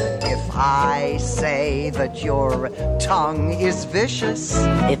you. If I say that your tongue is vicious,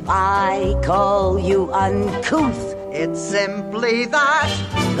 if I call you uncouth, it's simply that.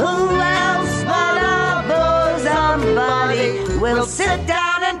 Who else but a bosom buddy will sit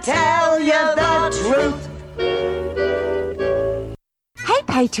down and tell you the truth? Hey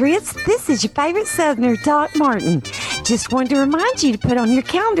Patriots, this is your favorite Southerner, Doc Martin. Just wanted to remind you to put on your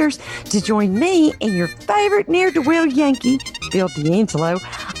calendars to join me and your favorite ne'er-do-well Yankee, Phil D'Angelo,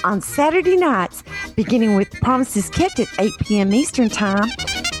 on Saturday nights, beginning with Promises Kept at 8 p.m. Eastern Time,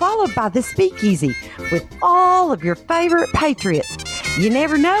 followed by The Speakeasy with all of your favorite Patriots. You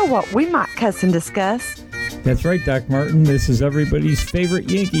never know what we might cuss and discuss. That's right, Doc Martin. This is everybody's favorite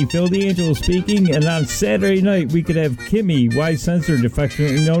Yankee, Phil D'Angelo speaking. And on Saturday night, we could have Kimmy, Y-Censored,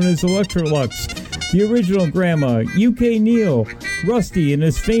 affectionately known as Electrolux, the original Grandma, UK Neil, Rusty and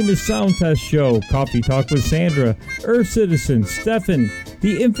his famous sound test show, Coffee Talk with Sandra, Earth Citizen, Stefan,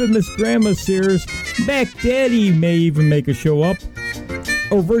 the infamous Grandma Sears, Mac Daddy may even make a show up,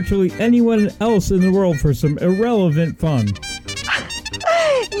 or virtually anyone else in the world for some irrelevant fun.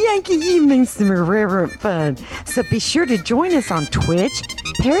 Yankee, you mean some irreverent fun. So be sure to join us on Twitch,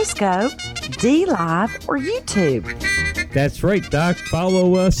 Periscope, D-Live, or YouTube. That's right, Doc.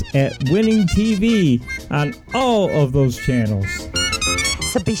 Follow us at Winning TV on all of those channels.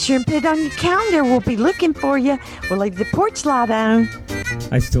 So be sure and put it on your calendar. We'll be looking for you. We'll leave the porch light on.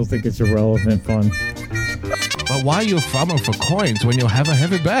 I still think it's irrelevant fun. But why are you farming for coins when you have a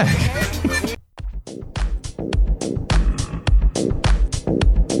heavy bag?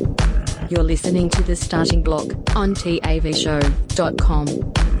 You're listening to The Starting Block on TAVShow.com.